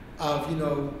of,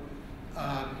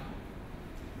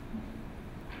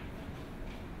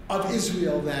 of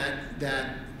Israel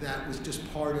that was just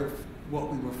part of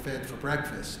what we were fed for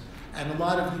breakfast. And a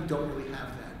lot of you don't really have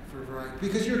that for a variety,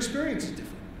 because your experience is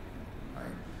different,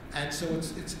 right? And so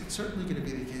it's certainly going to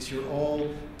be the case. You're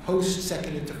all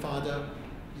post-Second Intifada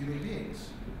human beings.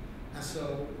 And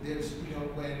so there's,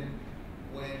 when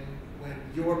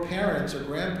your parents or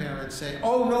grandparents say,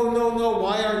 oh, no,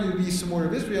 why are you being support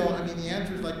of Israel? I mean, the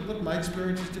answer is like, look, my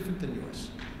experience is different than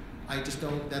yours. I just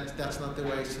don't, that's not the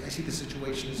way I see the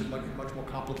situation as a much more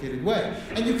complicated way.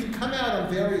 And you can come out on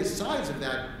various sides of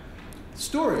that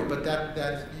story, but that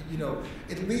at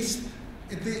least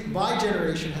my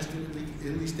generation has to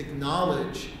at least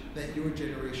acknowledge that your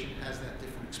generation has that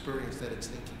different experience that it's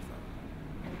thinking from.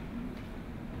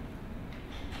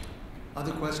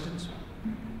 Other questions?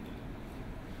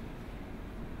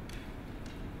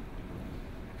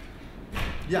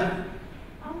 Yeah.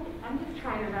 I'm just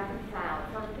trying to reconcile.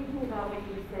 So I'm thinking about what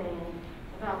you were saying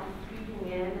about the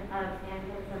sweeping in of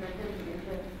anti-Semitism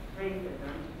into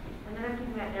racism. And then I'm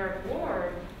thinking about Eric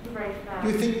Ward, who writes about...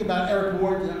 You're thinking about Eric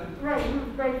Ward, yeah? Right, who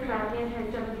writes about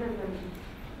anti-Semitism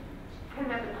kind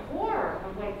of at the core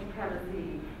of white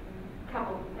supremacy,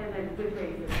 coupled and then with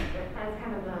racism, as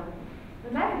kind of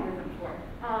the mechanism for it.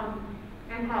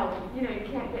 And how, you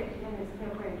can't get, and this is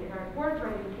according to Eric Ward's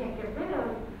writing, you can't get rid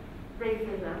of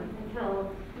racism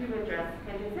until you address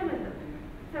anti-Semitism.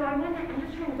 So I'm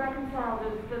just trying to reconcile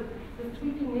the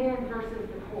sweeping in versus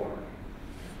the core.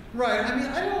 Right. I mean,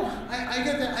 I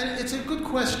get that. It's a good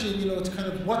question. It's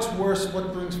kind of what's worse,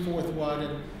 what brings forth what,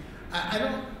 and I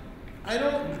don't.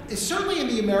 It's certainly in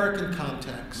the American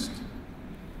context.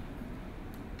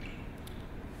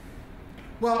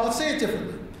 Well, I'll say it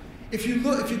differently. If you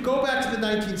go back to the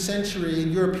 19th century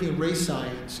in European race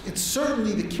science, it's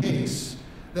certainly the case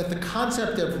that the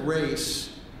concept of race,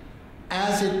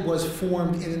 as it was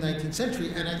formed in the 19th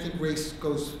century, and I think race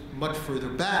goes much further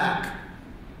back,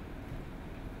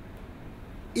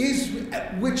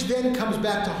 which then comes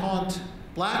back to haunt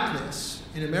blackness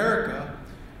in America,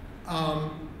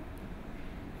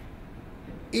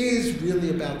 is really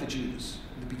about the Jews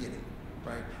in the beginning,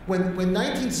 right? When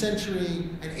 19th century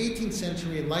and 18th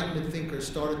century Enlightenment thinkers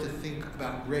started to think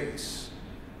about race,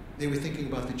 they were thinking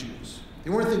about the Jews. They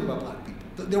weren't thinking about black people.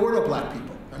 There were no black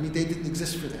people. I mean, they didn't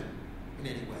exist for them in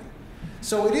any way.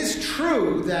 So it is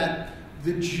true that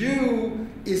the Jew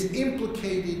is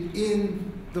implicated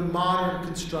in the modern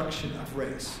construction of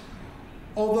race.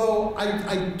 Although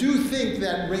I do think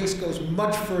that race goes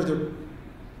much further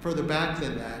back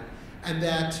than that, and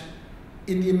that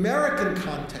in the American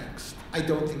context, I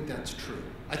don't think that's true.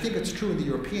 I think it's true in the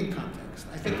European context.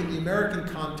 I think in the American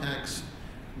context,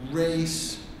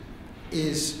 race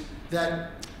is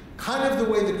that kind of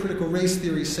the way the critical race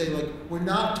theories say, like, we're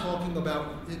not talking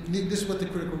about, this is what the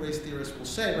critical race theorists will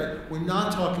say, right? We're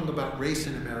not talking about race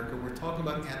in America, we're talking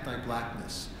about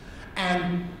anti-blackness.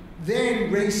 And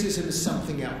then racism is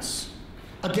something else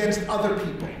against other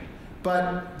people.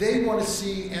 But they want to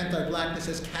see anti-blackness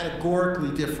as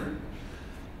categorically different.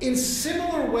 In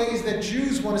similar ways that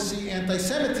Jews want to see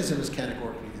anti-Semitism as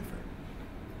categorically different,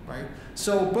 right?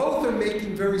 So both are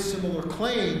making very similar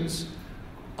claims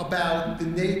about the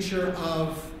nature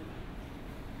of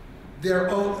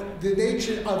the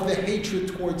nature of the hatred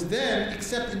towards them,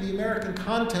 except in the American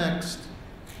context,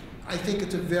 I think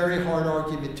it's a very hard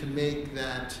argument to make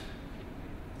that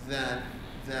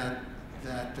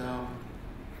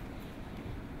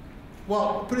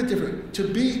well, put it differently. To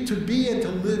be and to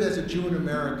live as a Jew in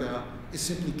America is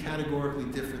simply categorically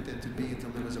different than to be and to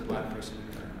live as a black person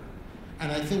in America.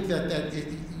 And I think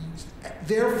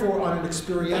therefore, on an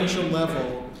experiential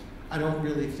level, I don't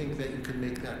really think that you can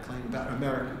make that claim about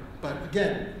America. But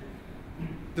again,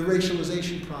 the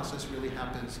racialization process really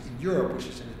happens in Europe, which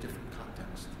is in a different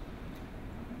context.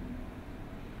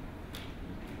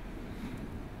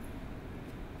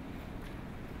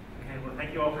 Okay, well,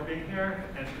 thank you all for being here,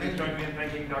 and please join me in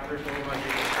thanking Dr. Shaul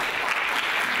Magid.